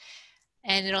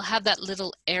 and it'll have that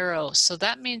little arrow. So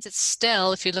that means it's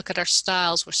still, if you look at our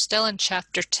styles, we're still in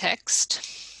chapter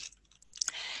text,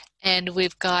 and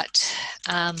we've got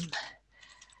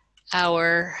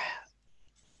our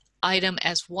item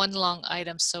as one long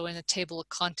item, so in a table of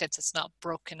contents it's not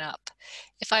broken up.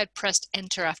 If I had pressed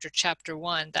enter after chapter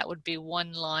 1, that would be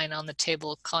one line on the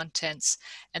table of contents,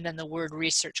 and then the word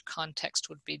research context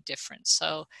would be different.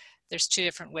 So there's 2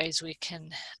 different ways we can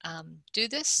do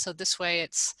this. So this way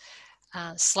it's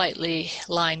slightly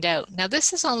lined out. Now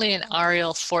this is only an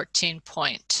Arial 14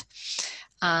 point.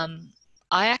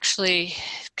 I actually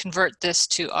convert this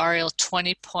to Arial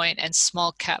 20 point and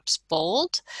small caps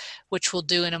bold, which we'll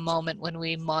do in a moment when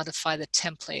we modify the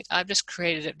template. I've just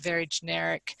created it very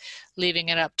generic, leaving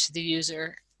it up to the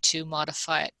user to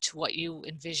modify it to what you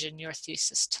envision your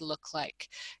thesis to look like,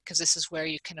 because this is where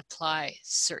you can apply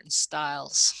certain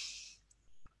styles.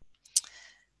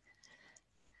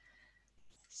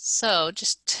 So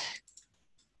just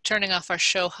turning off our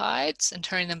show hides and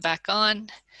turning them back on.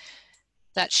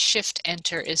 That Shift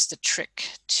Enter is the trick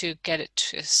to get it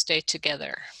to stay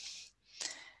together.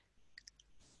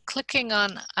 Clicking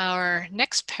on our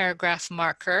next paragraph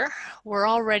marker, we're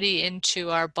already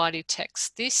into our body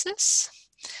text thesis,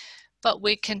 but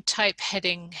we can type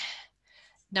heading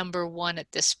number 1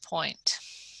 at this point.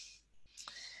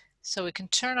 So we can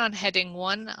turn on heading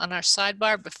 1 on our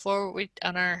sidebar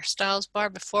on our styles bar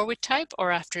before we type, or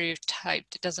after you've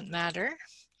typed, it doesn't matter.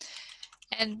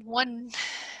 And one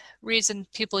reason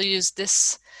people use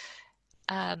this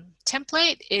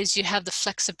template is you have the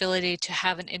flexibility to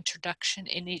have an introduction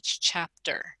in each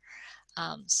chapter.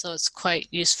 So it's quite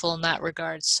useful in that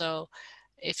regard. So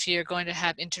if you're going to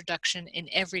have introduction in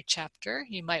every chapter,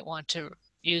 you might want to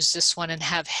use this one and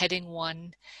have heading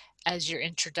 1 as your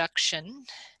introduction,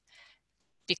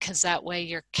 because that way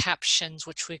your captions,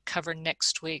 which we cover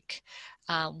next week,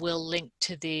 will link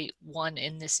to the one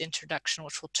in this introduction,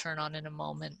 which we'll turn on in a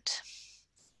moment.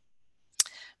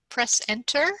 Press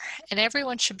enter, and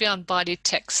everyone should be on body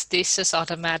text thesis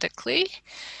automatically.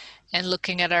 And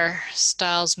looking at our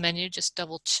styles menu, just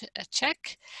double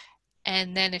check.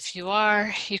 And then if you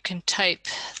are, you can type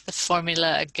the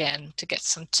formula again to get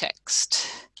some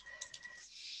text.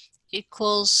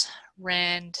 Equals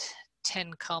rand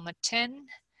 10, 10,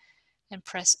 and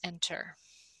press enter.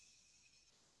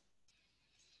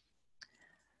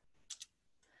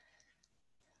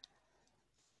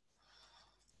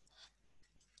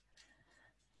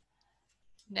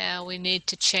 Now we need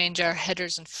to change our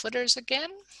headers and footers again.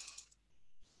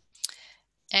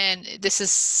 And this is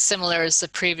similar as the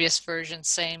previous version,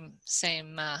 same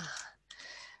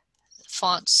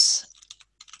fonts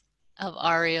of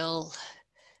Arial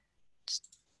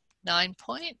 9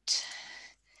 point.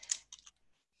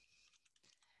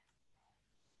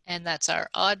 And that's our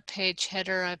odd page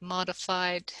header I've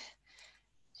modified.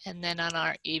 And then on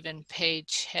our even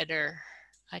page header,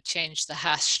 I changed the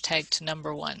hashtag to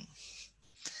number 1.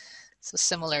 So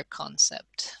similar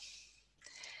concept.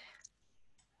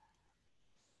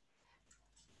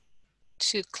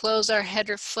 To close our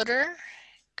header footer,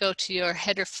 go to your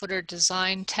header footer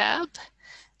design tab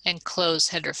and close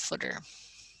header footer.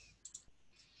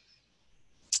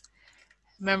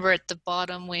 Remember at the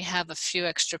bottom we have a few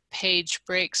extra page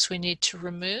breaks we need to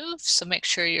remove, so make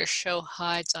sure your show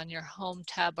hides on your home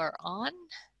tab are on,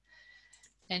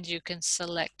 and you can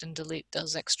select and delete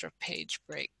those extra page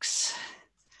breaks.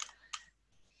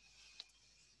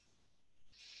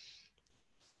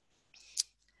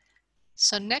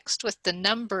 So next with the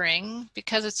numbering,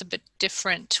 because it's a bit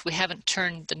different, we haven't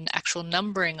turned the actual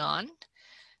numbering on.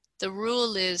 The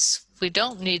rule is we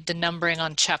don't need the numbering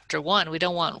on chapter 1. We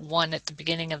don't want 1 at the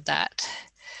beginning of that.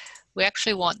 We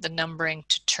actually want the numbering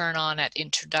to turn on at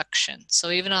introduction. So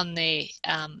even on the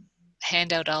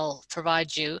handout I'll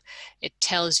provide you, it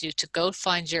tells you to go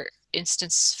find your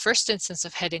first instance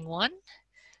of heading 1,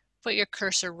 put your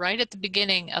cursor right at the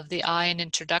beginning of the I in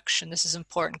introduction. This is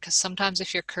important because sometimes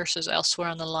if your cursor is elsewhere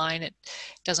on the line, it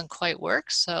doesn't quite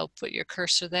work. So put your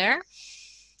cursor there.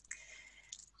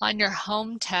 On your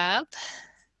home tab,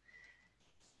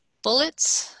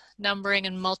 bullets, numbering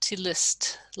and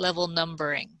multi-list level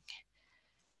numbering.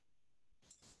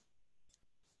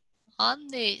 On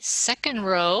the second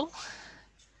row,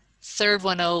 third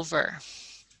one over,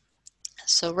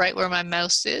 so right where my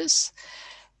mouse is,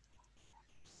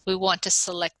 we want to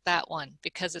select that one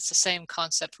because it's the same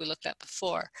concept we looked at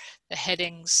before. The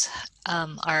headings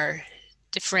are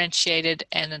differentiated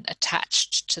and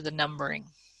attached to the numbering.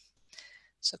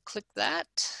 So click that,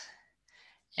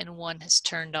 and one has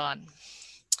turned on.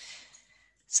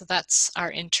 So that's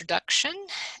our introduction,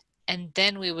 and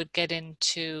then we would get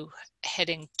into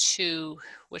heading 2,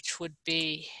 which would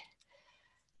be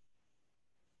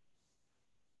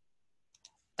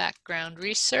background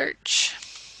research.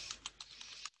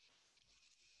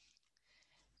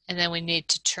 And then we need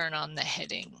to turn on the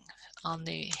heading on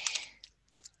the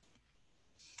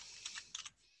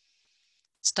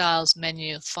Styles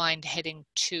menu, find heading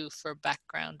 2 for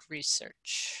background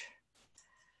research.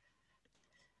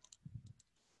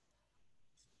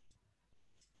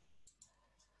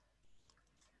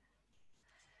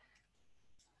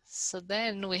 So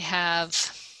then we have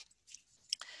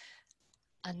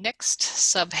a next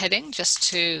subheading just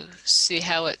to see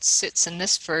how it sits in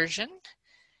this version,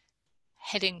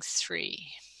 heading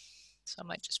 3. So I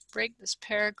might just break this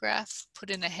paragraph, put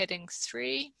in a heading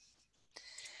 3,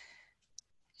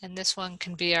 and this one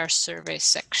can be our survey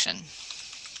section.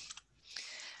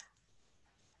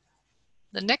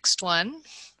 The next one,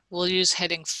 we'll use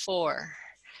heading 4.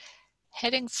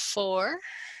 Heading 4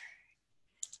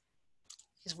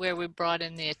 is where we brought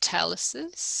in the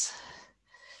italics.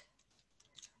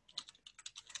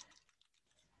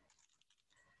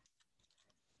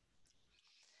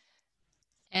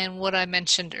 And what I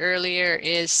mentioned earlier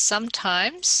is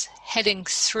sometimes heading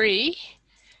 3,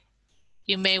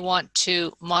 you may want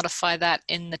to modify that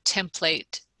in the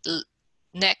template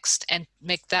next and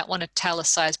make that one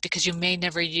italicized because you may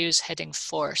never use heading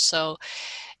 4. So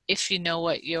if you know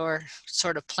what you're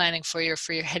sort of planning for your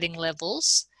heading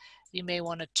levels, you may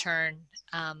want to turn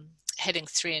heading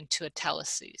 3 into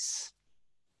italics.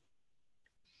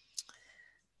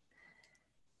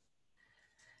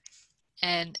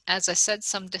 And as I said,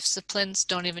 some disciplines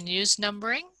don't even use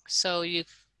numbering, so you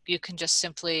can just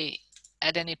simply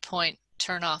at any point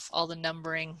turn off all the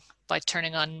numbering by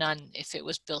turning on none if it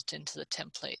was built into the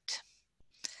template.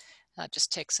 That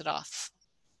just takes it off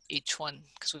each one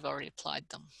because we've already applied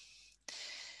them.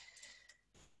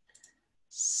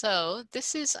 So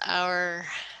this is our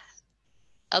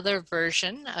other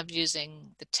version of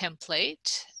using the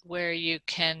template where you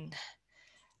can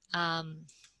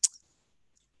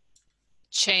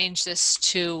change this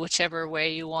to whichever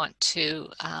way you want to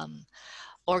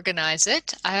organize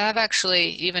it. I have actually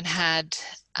even had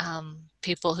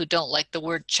people who don't like the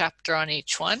word chapter on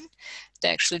each one. They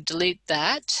actually delete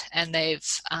that, and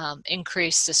they've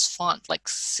increased this font like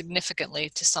significantly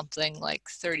to something like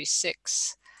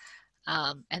 36,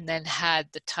 and then had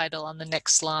the title on the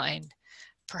next line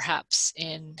perhaps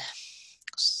in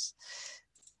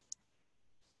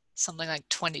something like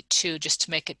 22, just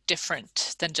to make it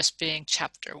different than just being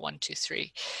chapter 1, 2,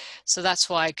 3. So that's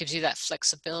why it gives you that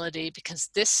flexibility, because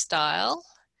this style,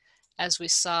 as we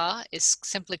saw, is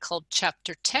simply called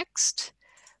chapter text,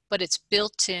 but it's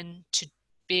built in to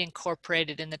be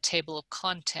incorporated in the table of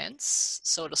contents,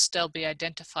 so it'll still be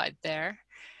identified there.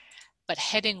 But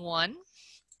heading 1,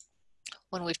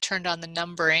 when we've turned on the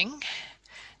numbering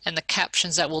and the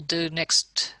captions that we'll do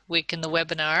next week in the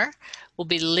webinar, will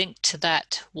be linked to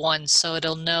that one. So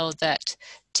it'll know that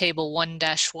table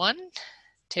 1-1,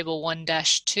 table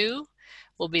 1-2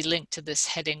 will be linked to this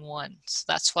heading 1. So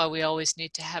that's why we always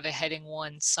need to have a heading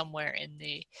 1 somewhere in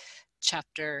the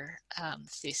chapter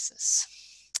thesis.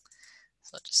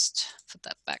 So I'll just put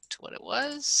that back to what it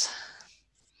was.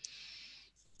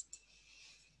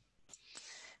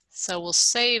 So we'll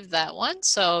save that one.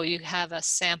 So you have a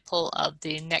sample of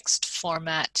the next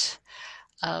format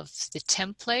of the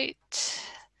template,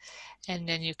 and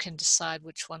then you can decide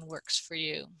which one works for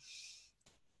you.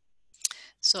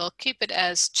 So I'll keep it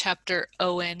as chapter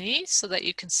ONE so that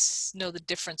you can know the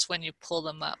difference when you pull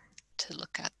them up to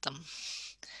look at them.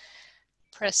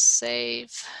 Press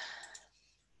save.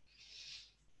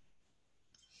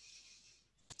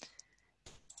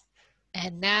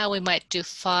 And now we might do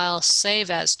file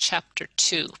save as chapter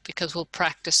 2 because we'll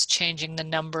practice changing the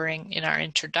numbering in our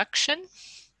introduction.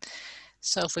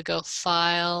 So if we go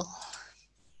file,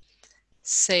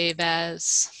 save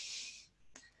as,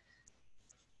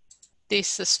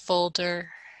 thesis folder,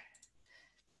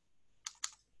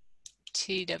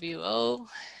 TWO,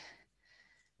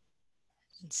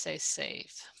 and say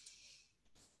save.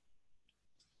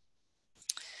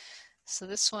 So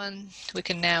this one we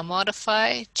can now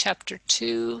modify, Chapter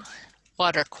 2,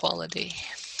 water quality.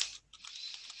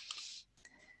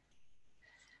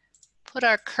 Put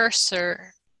our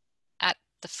cursor at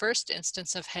the first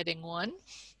instance of heading 1,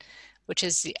 which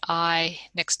is the I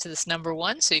next to this number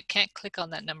 1. So you can't click on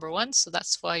that number 1, so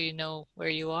that's why you know where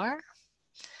you are.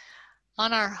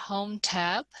 On our Home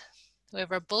tab, we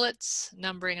have our bullets,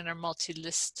 numbering, and our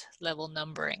multi-list level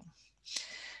numbering.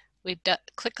 We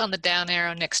click on the down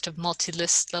arrow next to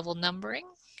multi-list level numbering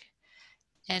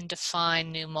and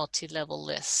define new multi-level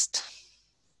list.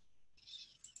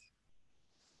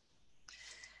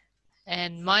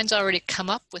 And mine's already come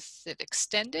up with it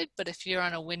extended, but if you're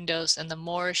on a Windows and the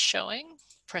more is showing,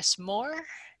 press more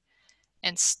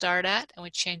and start at, and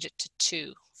we change it to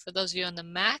 2. For those of you on the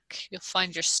Mac, you'll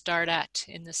find your start at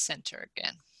in the center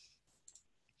again.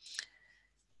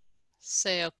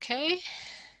 Say OK.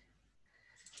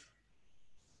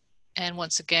 And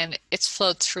once again, it's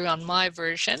flowed through on my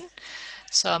version.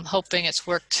 So I'm hoping it's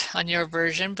worked on your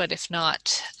version, but if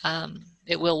not,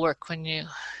 it will work when you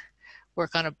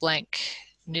work on a blank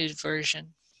new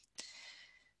version.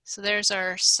 So there's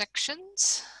our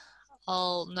sections,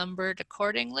 all numbered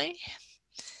accordingly.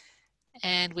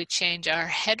 And we change our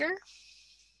header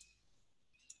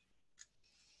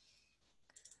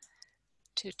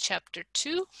to Chapter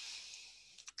 2.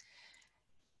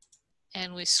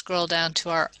 And we scroll down to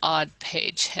our odd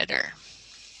page header.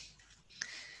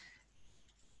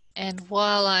 And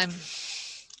while I'm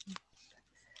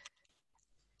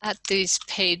at these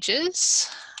pages,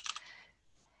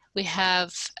 we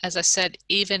have, as I said,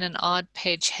 even and odd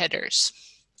page headers.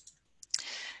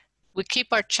 We keep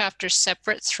our chapters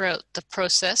separate throughout the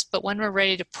process, but when we're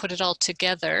ready to put it all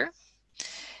together,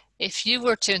 if you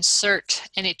were to insert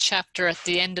any chapter at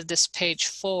the end of this page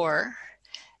 4,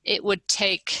 it would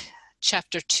take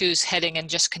Chapter 2's heading and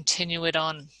just continue it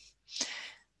on.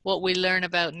 What we learn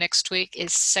about next week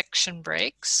is section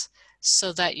breaks,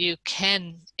 so that you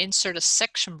can insert a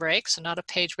section break, so not a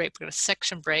page break, but a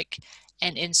section break,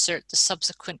 and insert the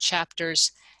subsequent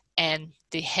chapters, and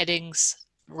the headings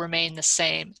remain the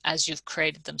same as you've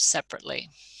created them separately.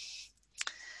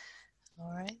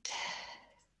 All right.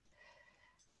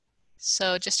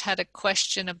 So just had a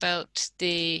question about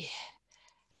the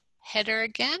header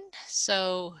again.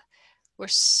 So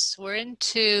we're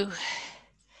into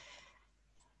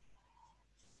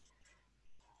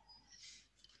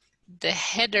the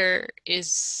header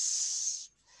is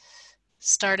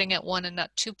starting at 1 and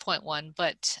not 2.1,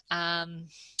 but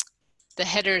the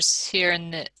headers here,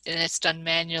 and it's done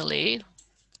manually,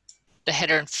 the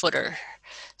header and footer.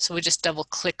 So we just double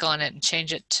click on it and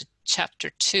change it to Chapter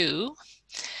 2.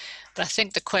 But I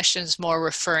think the question is more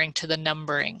referring to the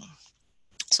numbering.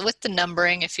 So with the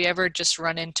numbering, if you ever just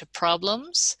run into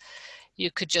problems, you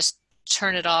could just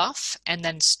turn it off and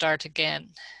then start again.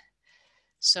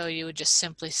 So you would just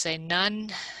simply say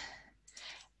none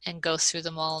and go through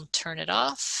them all and turn it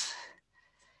off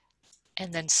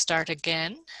and then start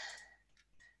again.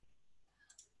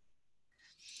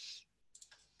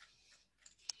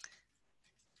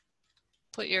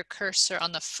 Put your cursor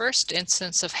on the first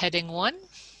instance of heading 1.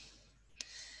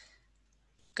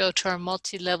 Go to our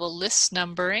multi-level list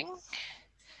numbering,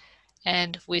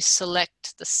 and we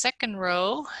select the second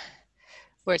row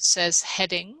where it says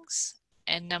headings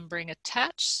and numbering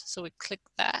attached. So we click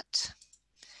that.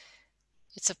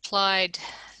 It's applied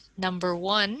number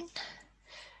 1,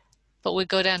 but we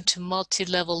go down to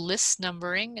multi-level list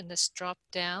numbering in this drop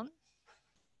down,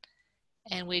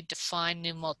 and we define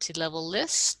new multi-level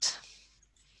list,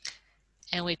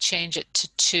 and we change it to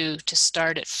 2 to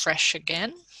start it fresh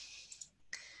again.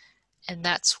 And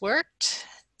that's worked.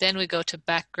 Then we go to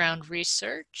background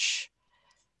research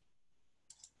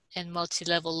and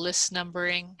multi-level list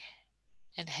numbering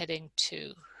and heading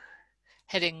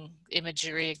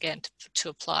imagery again to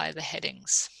apply the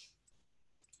headings.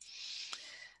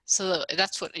 So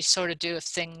that's what you sort of do if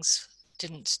things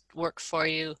didn't work for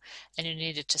you and you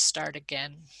needed to start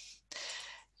again.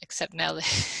 Except now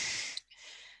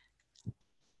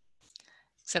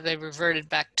they reverted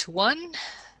back to 1.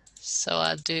 So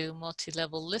I'll do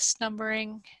multi-level list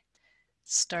numbering,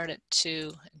 start at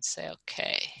 2, and say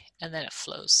OK, and then it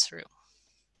flows through.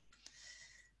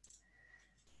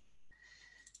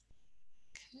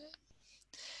 Okay.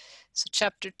 So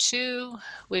Chapter 2,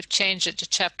 we've changed it to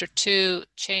Chapter 2,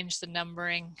 changed the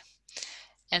numbering,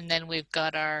 and then we've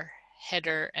got our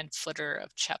header and footer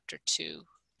of Chapter 2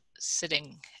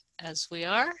 sitting as we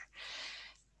are.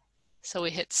 So we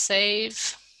hit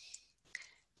save,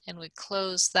 and we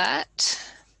close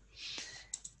that.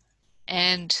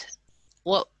 And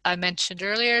what I mentioned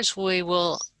earlier is we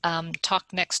will talk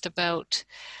next about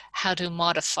how to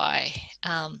modify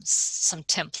some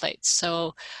templates.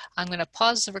 So I'm going to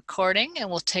pause the recording and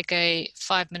we'll take a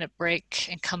 5-minute break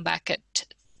and come back at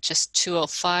just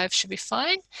 2:05 should be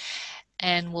fine.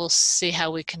 And we'll see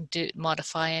how we can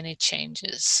modify any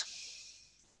changes.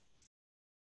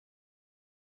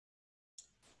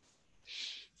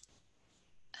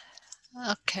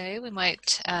 Okay, we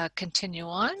might continue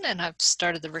on, and I've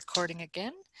started the recording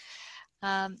again.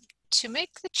 To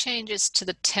make the changes to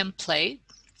the template,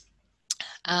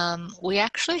 we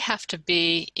actually have to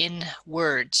be in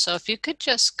Word. So if you could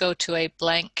just go to a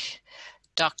blank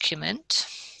document,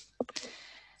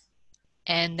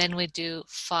 and then we do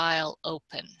File,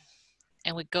 Open,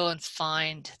 and we go and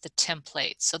find the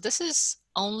template. So this is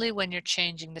only when you're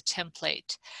changing the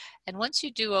template. And once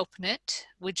you do open it,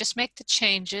 we just make the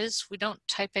changes. We don't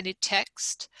type any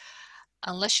text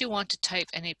unless you want to type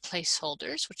any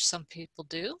placeholders, which some people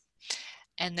do,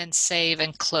 and then save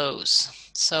and close.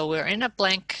 So we're in a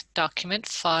blank document,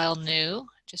 File, New,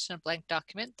 just in a blank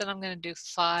document. Then I'm going to do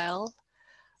File,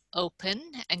 Open,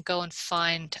 and go and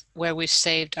find where we've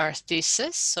saved our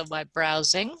thesis. So by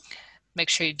browsing, make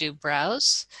sure you do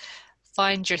Browse,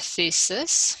 find your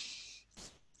thesis.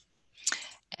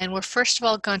 And we're first of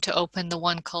all going to open the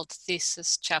one called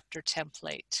Thesis Chapter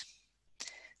Template.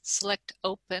 Select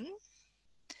Open,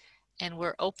 and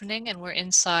we're opening and we're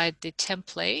inside the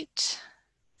template.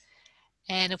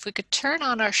 And if we could turn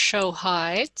on our Show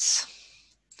Hides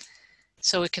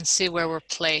so we can see where we're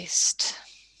placed.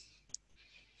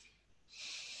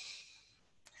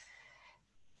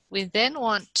 We then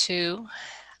want to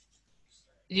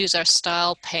use our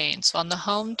Style pane. So on the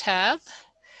Home tab,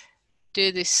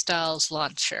 do the Styles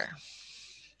Launcher.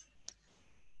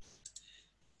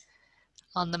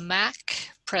 On the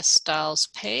Mac, press Styles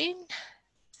pane,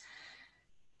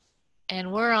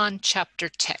 and we're on Chapter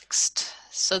Text.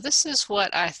 So this is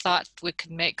what I thought we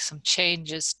could make some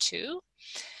changes to.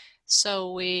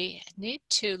 So we need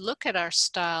to look at our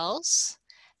styles,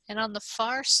 and on the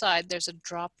far side there's a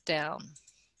drop down.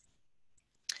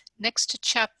 Next to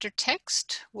Chapter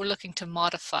Text, we're looking to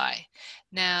modify.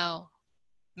 Now,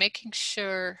 making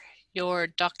sure your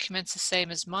document's the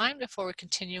same as mine before we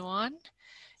continue on.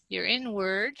 You're in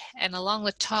Word, and along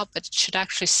the top it should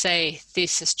actually say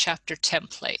Thesis Chapter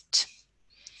Template.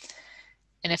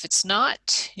 And if it's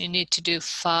not, you need to do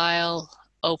File,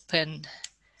 Open,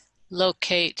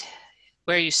 Locate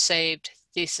where you saved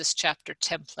Thesis Chapter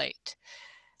Template.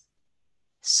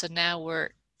 So now we're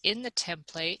in the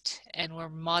template and we're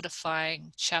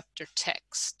modifying chapter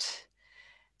text.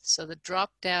 So the drop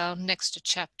down next to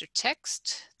chapter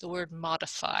text, the word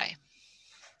modify.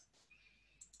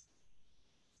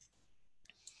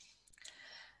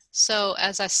 So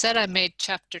as I said, I made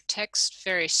chapter text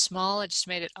very small. I just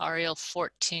made it Arial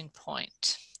 14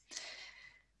 point.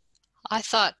 I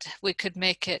thought we could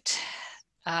make it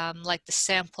like the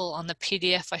sample on the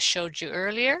PDF I showed you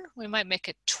earlier. We might make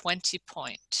it 20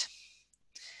 point.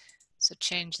 So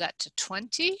change that to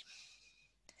 20.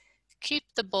 Keep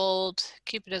the bold,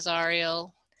 keep it as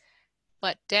Arial,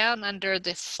 but down under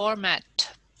the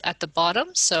format at the bottom,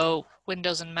 so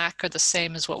Windows and Mac are the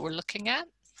same as what we're looking at.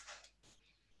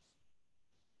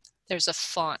 There's a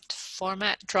font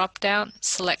format drop down,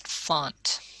 select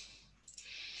font.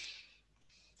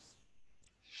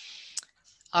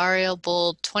 Arial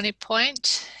bold 20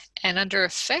 point, and under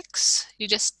effects, you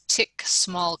just tick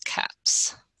small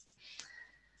caps.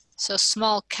 So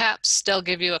small caps still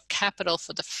give you a capital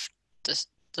for the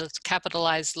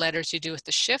capitalized letters you do with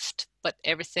the shift, but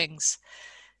everything's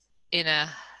in a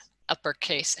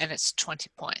uppercase and it's 20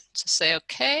 point. So say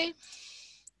okay,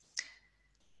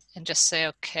 and just say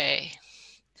okay.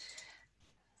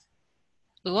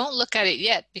 We won't look at it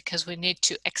yet because we need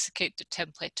to execute the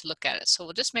template to look at it. So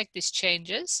we'll just make these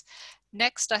changes.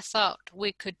 Next, I thought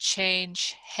we could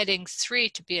change heading 3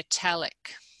 to be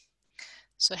italic.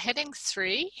 So heading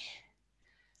 3,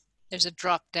 there's a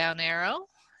drop down arrow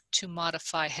to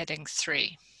modify heading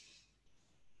 3.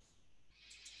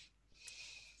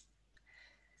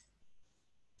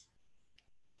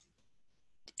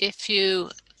 If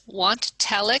you want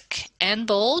italic and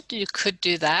bold, you could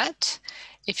do that.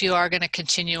 If you are going to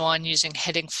continue on using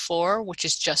heading 4, which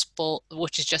is just bold,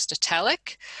 which is just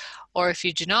italic, or if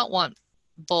you do not want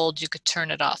bold, you could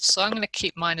turn it off. So I'm going to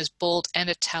keep mine as bold and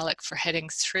italic for heading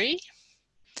 3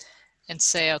 and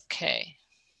say okay.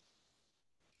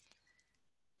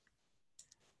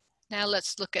 Now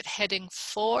let's look at heading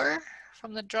 4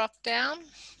 from the drop down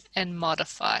and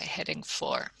modify heading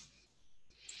 4.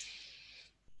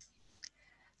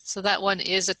 So that one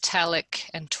is italic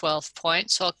and 12 point,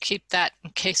 so I'll keep that in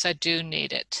case I do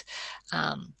need it.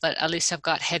 But at least I've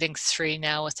got heading 3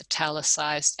 now with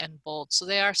italicized and bold, so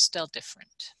they are still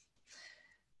different.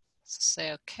 So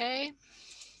say OK.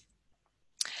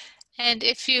 And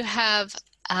if you have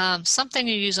something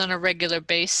you use on a regular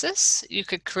basis, you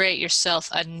could create yourself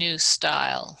a new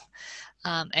style.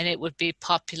 And it would be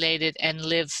populated and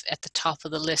live at the top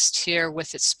of the list here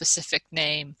with its specific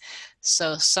name.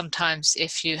 So sometimes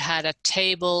if you had a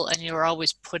table and you were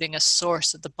always putting a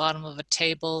source at the bottom of a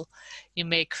table, you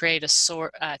may create a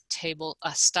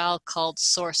style called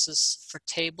sources for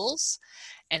tables,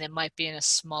 and it might be in a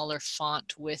smaller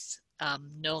font with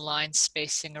no line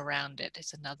spacing around it.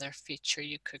 It's another feature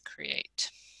you could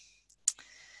create.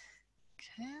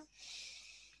 Okay.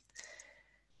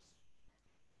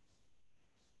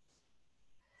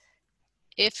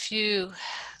 If you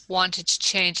wanted to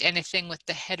change anything with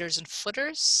the headers and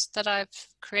footers that I've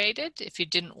created, if you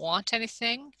didn't want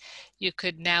anything, you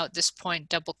could now at this point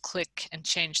double click and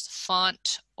change the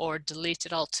font, or delete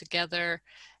it altogether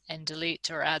and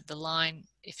delete or add the line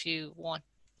if you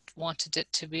wanted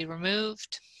it to be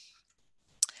removed.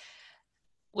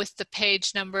 With the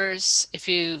page numbers, if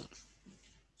you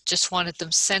just wanted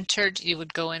them centered, you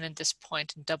would go in at this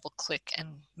point and double click and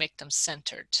make them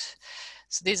centered.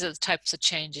 So these are the types of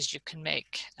changes you can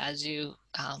make as you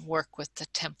work with the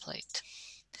template.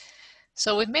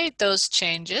 So we've made those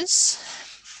changes.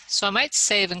 So I might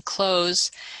save and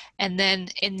close, and then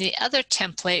in the other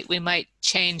template we might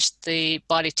change the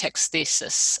body text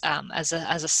thesis as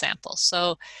a sample.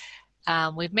 So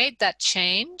we've made that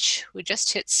change. We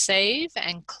just hit save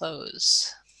and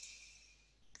close.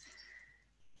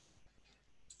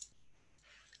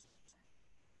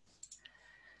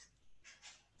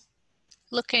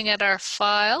 Looking at our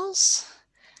files,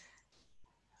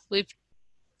 we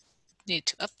need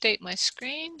to update my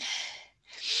screen.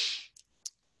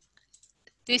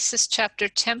 Thesis chapter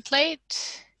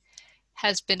template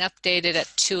has been updated at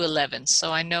 2:11,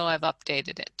 so I know I've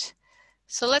updated it.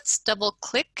 So let's double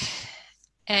click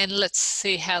and let's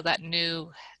see how that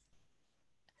new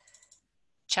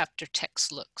chapter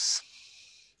text looks.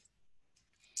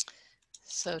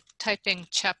 So typing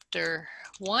chapter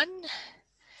 1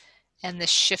 and the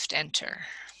shift enter.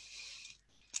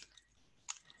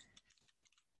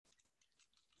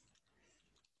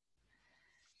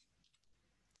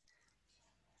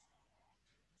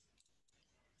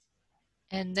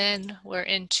 And then we're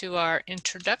into our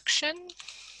introduction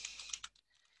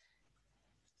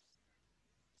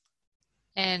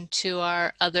and to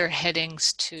our other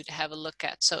headings to have a look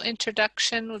at. So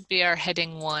introduction would be our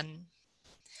heading 1.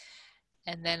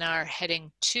 And then our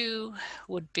heading 2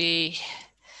 would be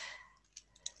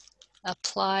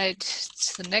applied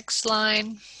to the next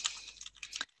line.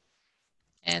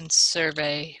 And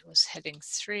survey was heading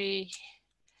 3.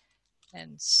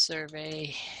 And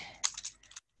survey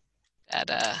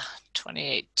data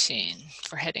 2018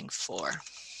 for heading 4.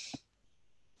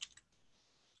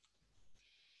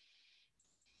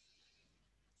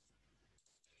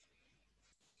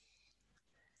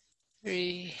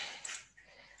 Heading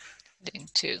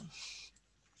 2.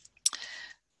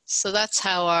 So that's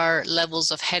how our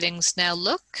levels of headings now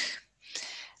look.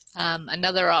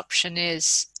 Another option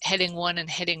is heading 1 and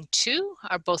heading 2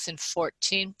 are both in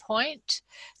 14 point.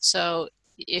 So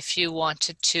if you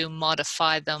wanted to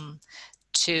modify them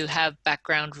to have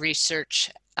background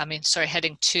research,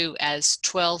 heading 2 as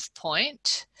 12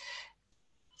 point,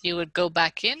 you would go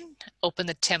back in, open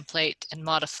the template and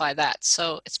modify that.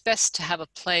 So it's best to have a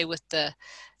play with the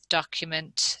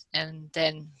document and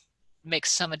then make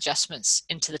some adjustments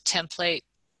into the template,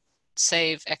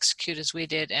 save, execute as we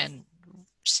did, and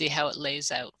see how it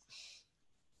lays out.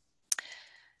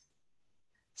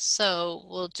 So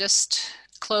we'll just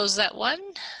close that one.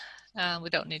 We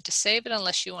don't need to save it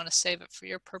unless you want to save it for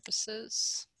your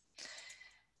purposes.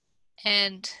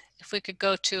 And if we could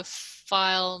go to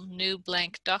File, New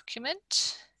Blank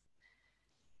Document,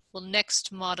 we'll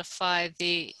next modify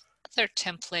the other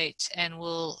template and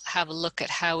we'll have a look at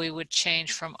how we would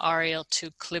change from Arial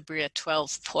to Calibria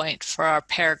 12 point for our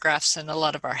paragraphs and a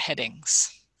lot of our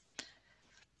headings.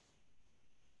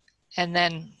 And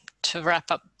then to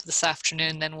wrap up this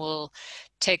afternoon, then we'll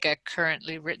take a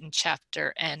currently written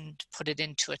chapter and put it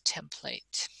into a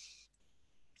template.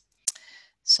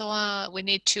 So we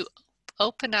need to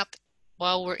open up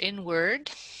while we're in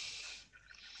Word.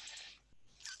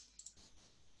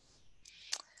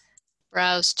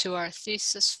 Browse to our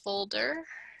thesis folder.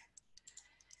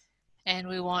 And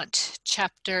we want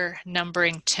chapter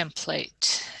numbering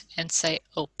template and say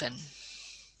open.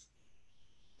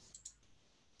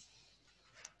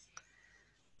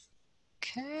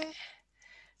 Okay.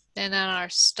 Then on our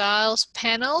styles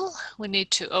panel, we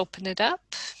need to open it up.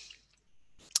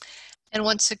 And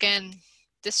once again,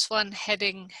 this one,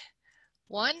 heading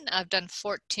 1, I've done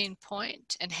 14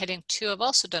 point, and heading 2, I've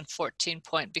also done 14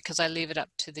 point because I leave it up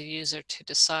to the user to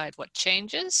decide what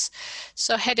changes.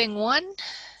 So heading 1,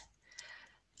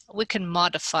 we can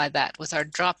modify that with our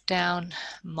drop down,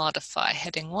 modify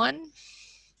heading 1.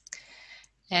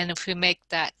 And if we make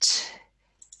that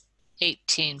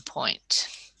 18 point,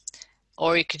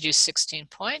 or you could use 16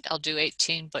 point, I'll do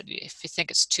 18, but if you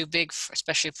think it's too big,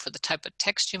 especially for the type of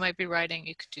text you might be writing,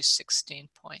 you could do 16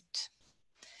 point.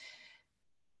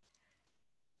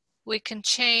 We can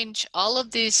change all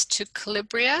of these to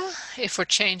Calibria if we're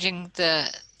changing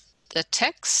the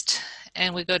text,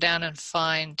 and we go down and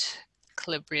find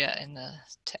Calibria in the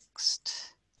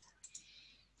text.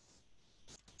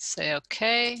 Say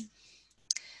OK.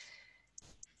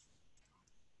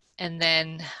 And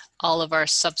then all of our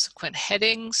subsequent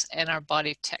headings and our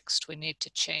body text we need to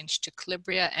change to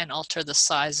Calibria and alter the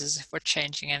sizes if we're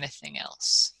changing anything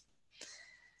else.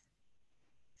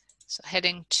 So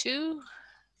heading 2,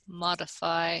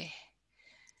 modify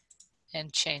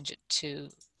and change it to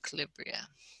Calibria.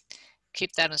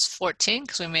 Keep that as 14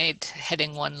 because we made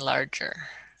heading 1 larger.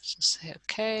 So say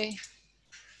OK.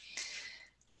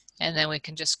 And then we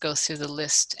can just go through the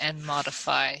list and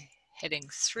modify heading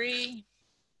 3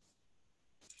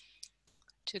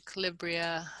 to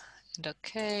Calibria and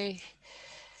OK.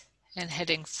 And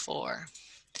heading 4.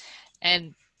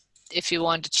 And if you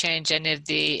want to change any of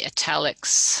the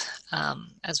italics,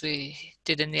 as we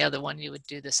did in the other one, you would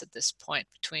do this at this point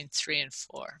between 3 and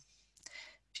 4.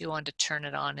 If you want to turn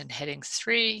it on in heading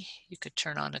 3, you could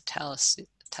turn on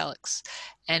italics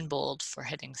and bold for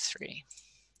heading 3.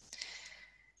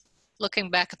 Looking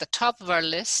back at the top of our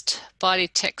list, body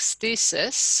text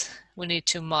thesis, we need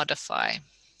to modify.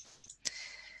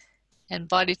 And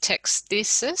body text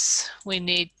thesis, we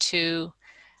need to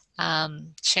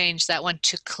change that one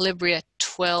to Calibria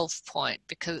 12 point,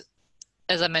 because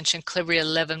as I mentioned, Calibria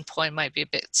 11 point might be a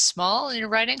bit small in your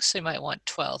writing, so you might want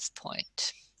 12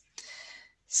 point.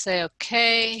 Say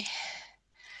OK,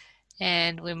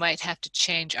 and we might have to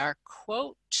change our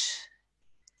quote,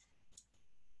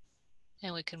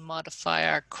 and we can modify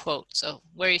our quote. So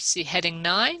where you see heading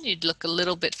 9, you'd look a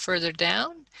little bit further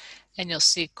down and you'll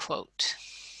see quote.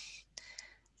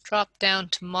 Drop down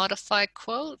to modify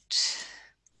quote,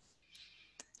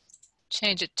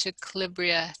 change it to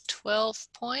Calibria 12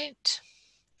 point.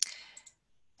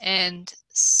 And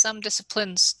some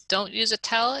disciplines don't use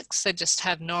italics, they just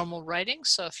have normal writing.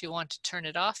 So if you want to turn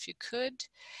it off, you could.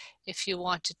 If you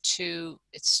wanted to,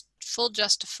 it's full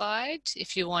justified.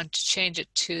 If you want to change it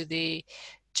to the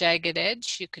jagged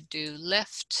edge, you could do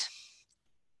left.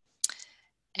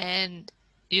 And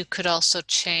you could also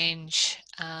change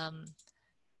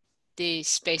the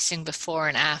spacing before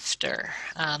and after.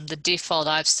 The default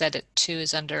I've set it to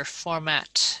is under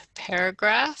format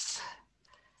paragraph.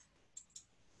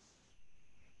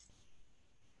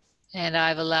 And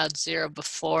I've allowed 0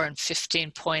 before and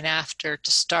 15 point after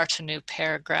to start a new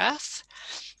paragraph.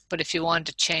 But if you wanted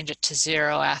to change it to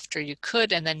 0 after, you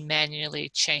could, and then manually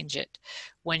change it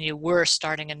when you were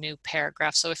starting a new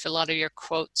paragraph. So if a lot of your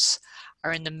quotes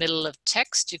are in the middle of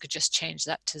text, you could just change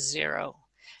that to 0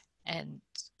 and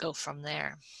go from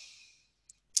there.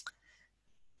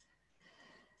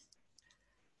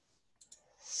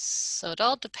 So it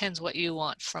all depends what you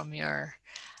want from your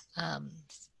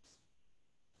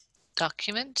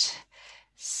document.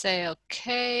 Say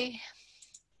OK.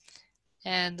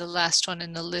 And the last one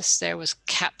in the list there was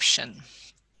caption.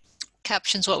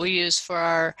 Caption's what we use for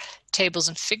our tables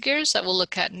and figures that we'll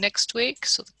look at next week.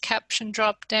 So the caption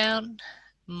drop down,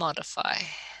 modify.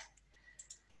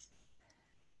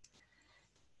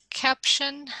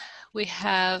 Caption, we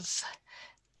have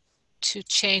to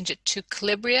change it to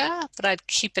Calibria, but I'd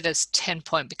keep it as 10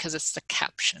 point because it's the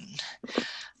caption.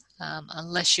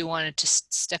 Unless you wanted to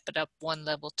step it up 1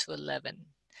 level to 11.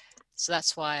 So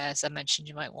that's why, as I mentioned,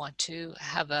 you might want to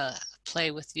have a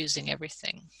play with using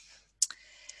everything.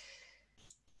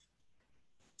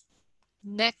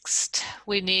 Next,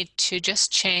 we need to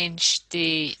just change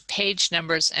the page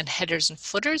numbers and headers and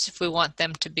footers if we want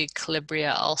them to be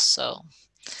Calibria also.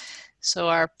 So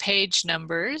our page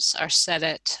numbers are set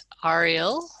at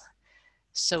Arial,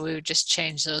 so we would just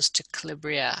change those to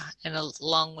Calibria, and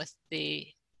along with the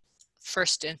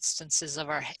first instances of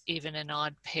our even and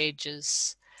odd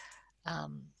pages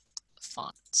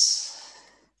fonts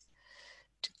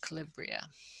to Calibria.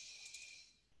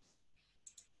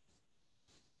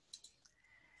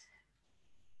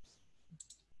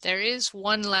 There is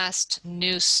one last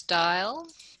new style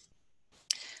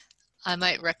I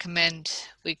might recommend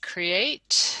we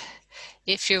create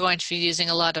if you're going to be using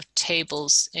a lot of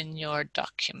tables in your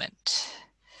document.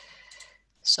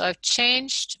 So I've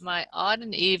changed my odd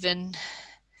and even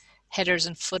headers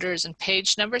and footers and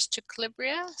page numbers to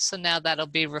Calibria. So now that'll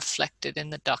be reflected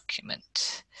in the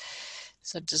document.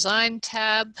 So Design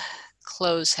tab,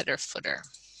 close header footer.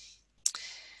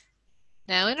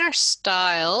 Now in our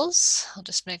styles, I'll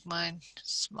just make mine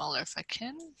smaller if I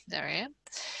can. There I am.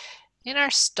 In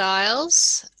our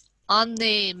styles, on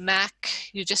the Mac,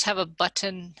 you just have a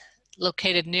button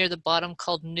located near the bottom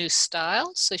called New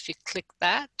Style. So if you click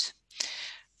that,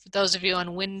 for those of you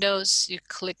on Windows, you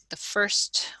click the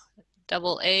first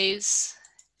double A's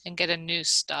and get a new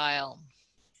style.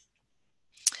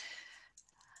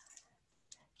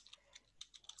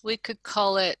 We could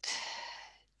call it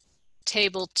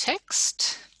table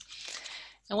text.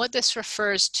 And what this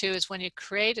refers to is when you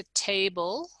create a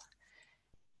table,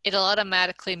 it'll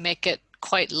automatically make it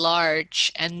quite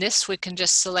large. And this, we can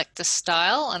just select the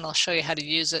style, and I'll show you how to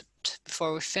use it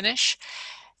before we finish.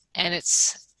 And it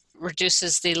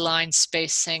reduces the line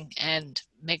spacing and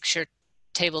makes your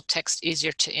table text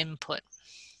easier to input.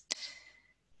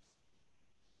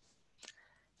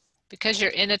 Because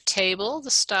you're in a table, the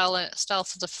style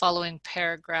for the following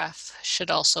paragraph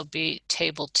should also be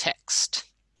table text.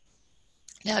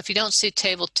 Now, if you don't see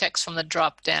table text from the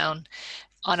drop down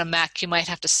on a Mac, you might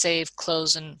have to save,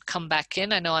 close, and come back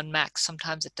in. I know on Mac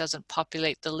sometimes it doesn't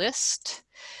populate the list.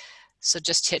 So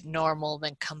just hit normal,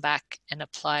 then come back and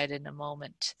apply it in a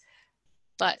moment.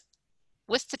 But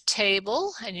with the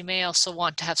table, and you may also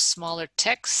want to have smaller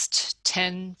text,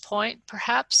 10 point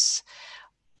perhaps,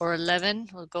 or 11,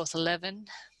 we'll go with 11.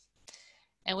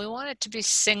 And we want it to be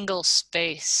single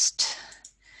spaced,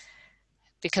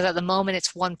 because at the moment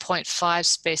it's 1.5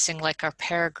 spacing like our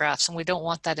paragraphs, and we don't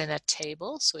want that in a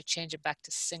table, so we change it back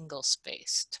to single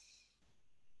spaced.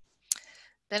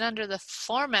 Then under the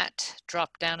format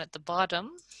drop down at the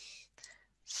bottom,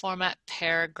 format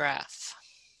paragraph.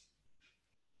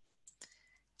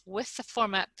 With the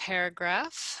format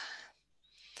paragraph,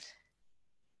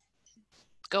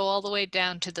 go all the way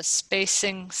down to the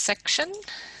spacing section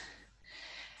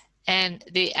and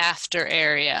the after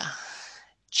area.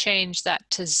 Change that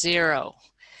to 0,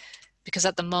 because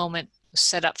at the moment we're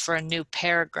set up for a new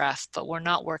paragraph, but we're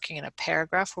not working in a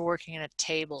paragraph, we're working in a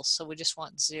table, so we just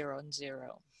want 0 and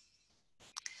 0.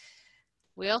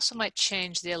 We also might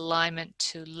change the alignment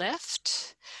to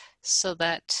left so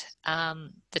that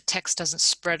the text doesn't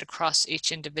spread across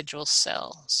each individual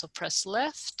cell. So press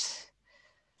left,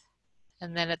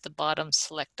 and then at the bottom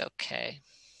select OK.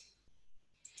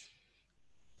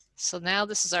 So now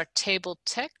this is our table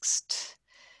text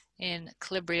in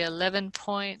Calibria 11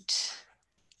 point,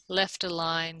 left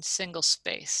aligned, single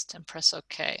spaced, and press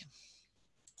OK.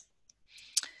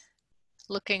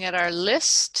 Looking at our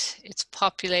list, it's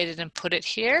populated and put it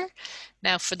here.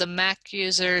 Now for the Mac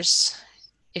users,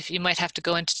 if you might have to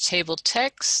go into table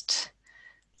text,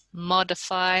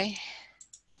 modify,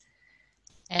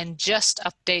 and just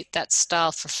update that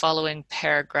style for following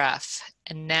paragraph.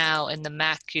 And now in the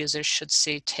Mac users should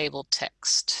see table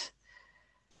text,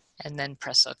 and then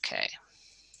press OK.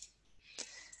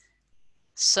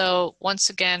 So once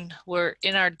again, we're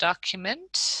in our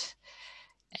document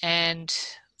and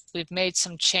we've made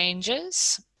some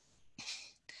changes.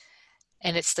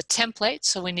 And it's the template,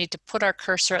 so we need to put our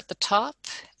cursor at the top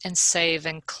and save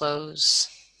and close.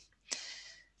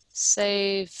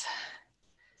 Save,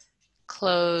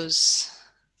 close,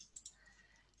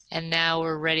 and now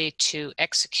we're ready to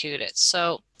execute it.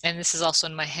 So, and this is also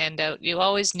in my handout, you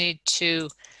always need to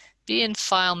be in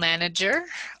File Manager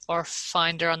or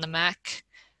Finder on the Mac.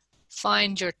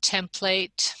 Find your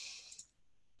template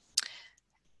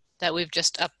that we've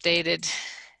just updated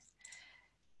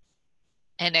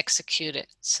and execute it.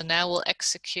 So now we'll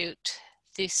execute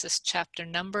thesis chapter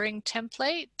numbering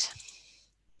template.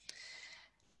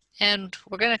 And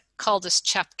we're going to call this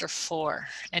chapter 4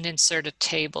 and insert a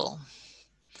table.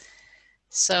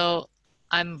 So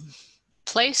I'm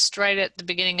placed right at the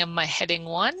beginning of my heading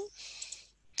 1.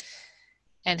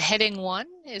 And heading 1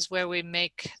 is where we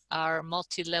make our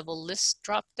multi-level list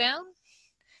drop down.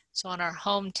 So on our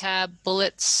home tab,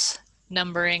 bullets,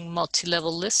 numbering,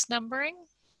 multi-level list numbering.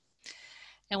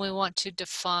 And we want to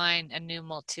define a new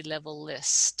multi-level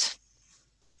list.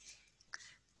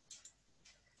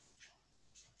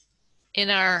 In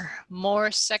our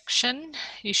More section,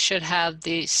 you should have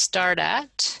the Start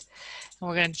At, and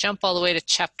we're going to jump all the way to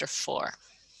Chapter 4.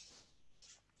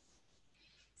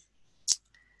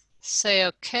 Say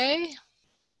OK.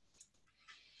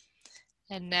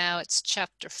 And now it's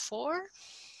Chapter 4.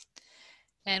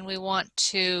 And we want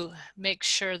to make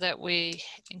sure that we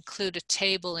include a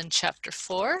table in Chapter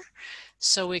 4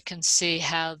 so we can see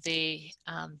how the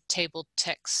table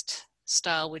text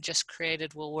style we just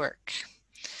created will work.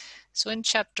 So in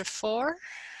Chapter 4,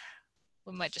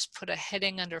 we might just put a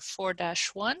heading under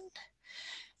 4-1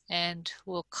 and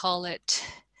we'll call it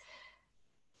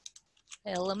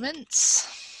Elements.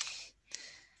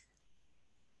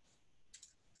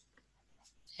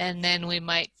 And then we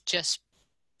might just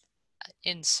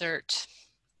insert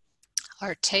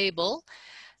our table.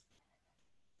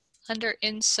 Under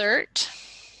Insert,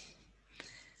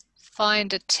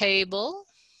 find a table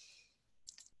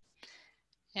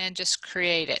and just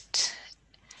create it.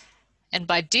 And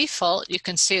by default, you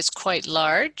can see it's quite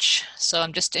large. So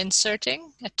I'm just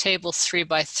inserting a table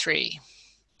 3x3.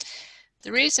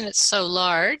 The reason it's so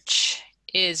large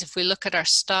is if we look at our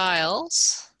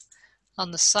styles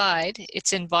on the side,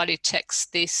 it's in body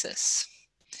text thesis.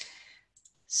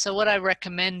 So what I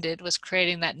recommended was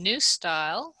creating that new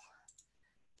style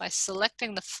by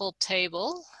selecting the full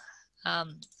table.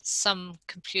 Some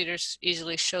computers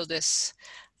easily show this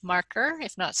marker.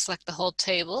 If not, select the whole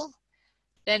table.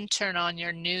 Then turn on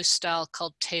your new style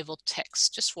called table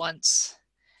text just once,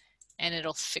 and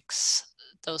it'll fix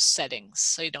those settings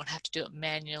so you don't have to do it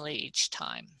manually each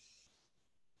time.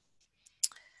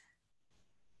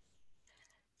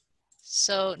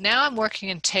 So now I'm working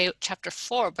in Chapter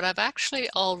 4, but I've actually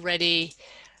already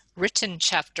written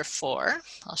Chapter 4.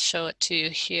 I'll show it to you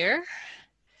here.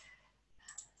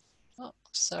 Oh,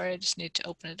 sorry, I just need to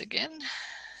open it again.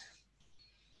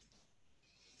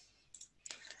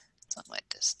 It's on my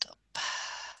desktop.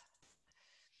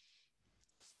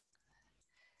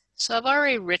 So I've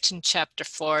already written Chapter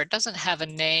 4. It doesn't have a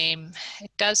name.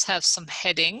 It does have some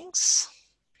headings,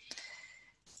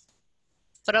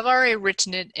 but I've already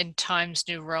written it in Times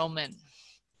New Roman.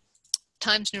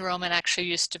 Times New Roman actually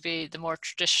used to be the more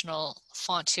traditional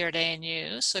font here at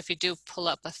ANU. So if you do pull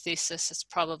up a thesis, it's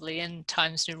probably in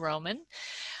Times New Roman.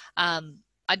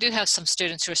 I do have some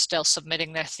students who are still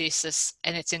submitting their thesis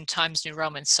and it's in Times New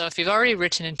Roman. So if you've already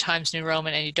written in Times New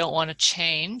Roman and you don't want to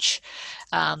change,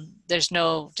 there's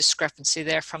no discrepancy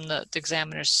there from the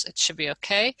examiners. It should be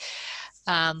okay.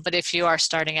 But if you are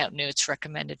starting out new, it's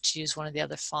recommended to use one of the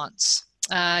other fonts.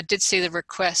 I did see the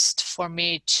request for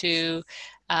me to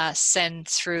send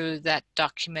through that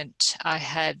document I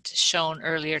had shown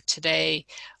earlier today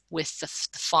with the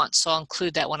font. So I'll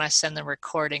include that when I send the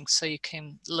recording so you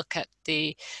can look at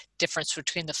the difference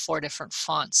between the 4 different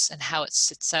fonts and how it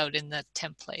sits out in the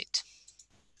template.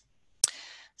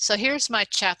 So here's my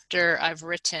chapter I've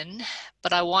written,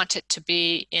 but I want it to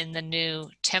be in the new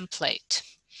template.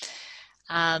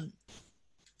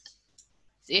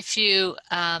 If you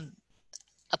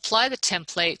apply the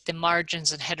template, the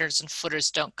margins and headers and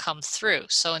footers don't come through.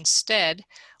 So instead,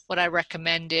 what I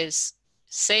recommend is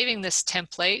saving this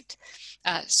template,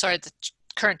 the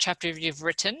current chapter you've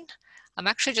written. I'm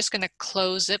actually just going to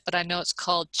close it, but I know it's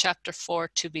called Chapter 4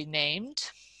 to be named.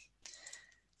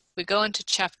 We go into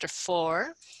Chapter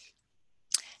 4,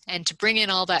 and to bring in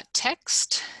all that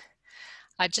text,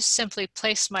 I just simply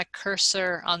place my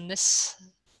cursor on this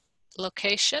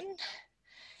location,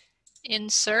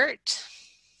 insert,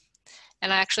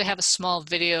 and I actually have a small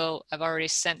video I've already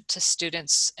sent to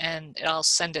students, and I'll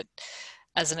send it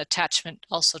as an attachment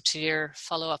also to your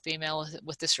follow-up email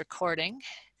with this recording.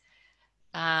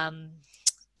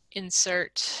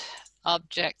 Insert,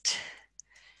 object,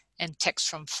 and text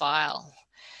from file,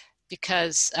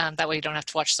 because that way you don't have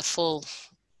to watch the full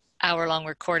hour-long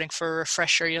recording for a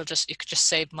refresher. You could just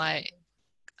save my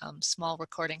small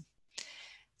recording.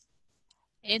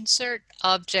 Insert,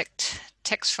 object,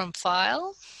 text from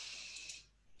file.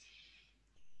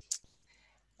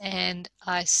 And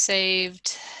I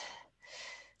saved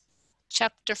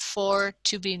Chapter 4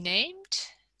 to be named,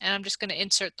 and I'm just going to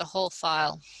insert the whole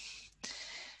file.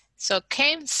 So it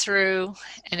came through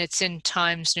and it's in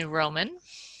Times New Roman.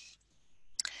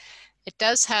 It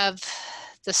does have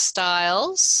the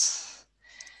styles,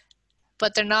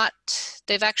 but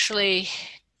they've actually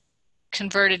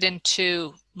converted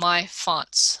into my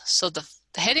fonts. So the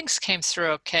headings came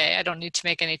through okay. I don't need to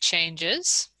make any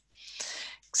changes,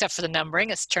 except for the numbering.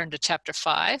 It's turned to Chapter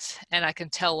 5, and I can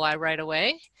tell why right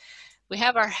away. We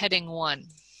have our heading 1,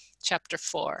 Chapter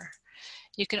 4.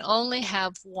 You can only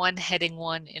have one heading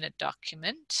 1 in a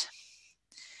document.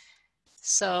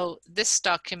 So this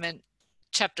document,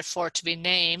 Chapter 4 to be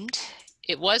named,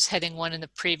 it was heading 1 in the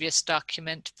previous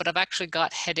document, but I've actually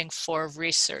got heading 4 of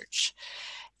research,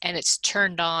 and it's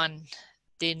turned on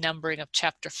the numbering of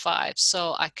Chapter 5.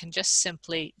 So I can just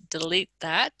simply delete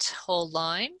that whole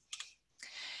line,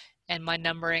 and my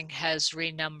numbering has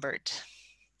renumbered.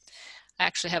 I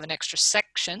actually have an extra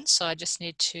section, so I just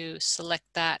need to select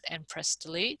that and press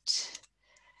delete.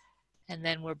 And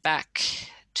then we're back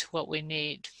to what we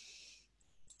need.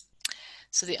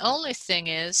 So the only thing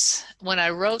is, when I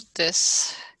wrote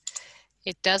this,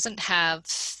 it doesn't have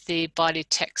the body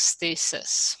text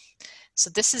thesis. So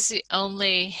this is the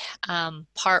only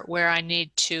part where I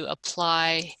need to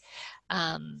apply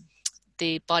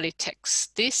the body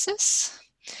text thesis.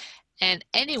 And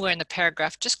anywhere in the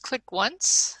paragraph, just click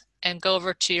once and go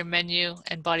over to your menu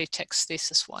and body text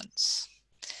thesis once.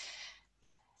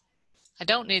 I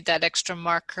don't need that extra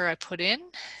marker I put in,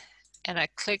 and I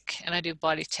click and I do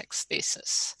body text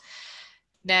thesis.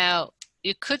 Now,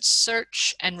 you could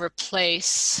search and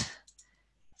replace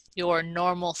your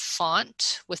normal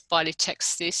font with body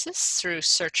text thesis through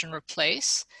search and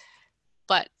replace,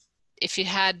 but if you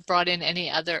had brought in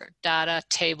any other data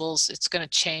tables, it's going to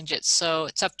change it. So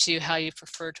it's up to you how you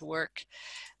prefer to work.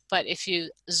 But if you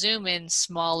zoom in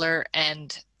smaller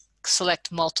and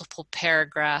select multiple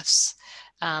paragraphs,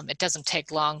 it doesn't take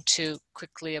long to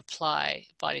quickly apply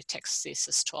body text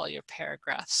thesis to all your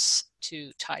paragraphs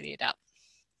to tidy it up.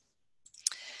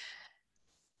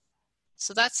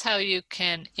 So that's how you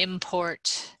can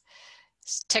import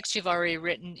text you've already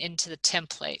written into the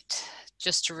template.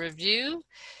 Just to review,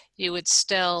 you would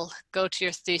still go to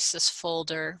your thesis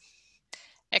folder,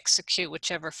 execute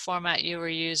whichever format you were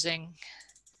using,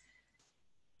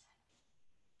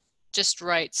 just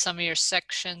write some of your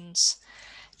sections,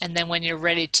 and then when you're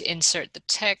ready to insert the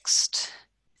text,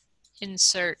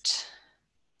 insert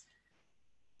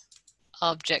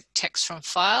object text from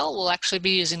file. We'll actually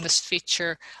be using this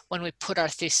feature when we put our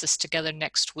thesis together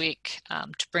next week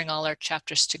to bring all our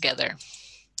chapters together.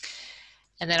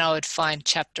 And then I would find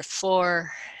chapter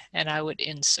 4 and I would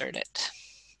insert it.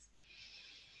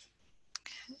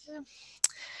 Okay.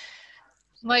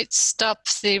 Might stop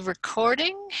the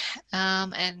recording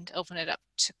and open it up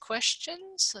to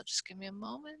questions. So just give me a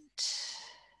moment.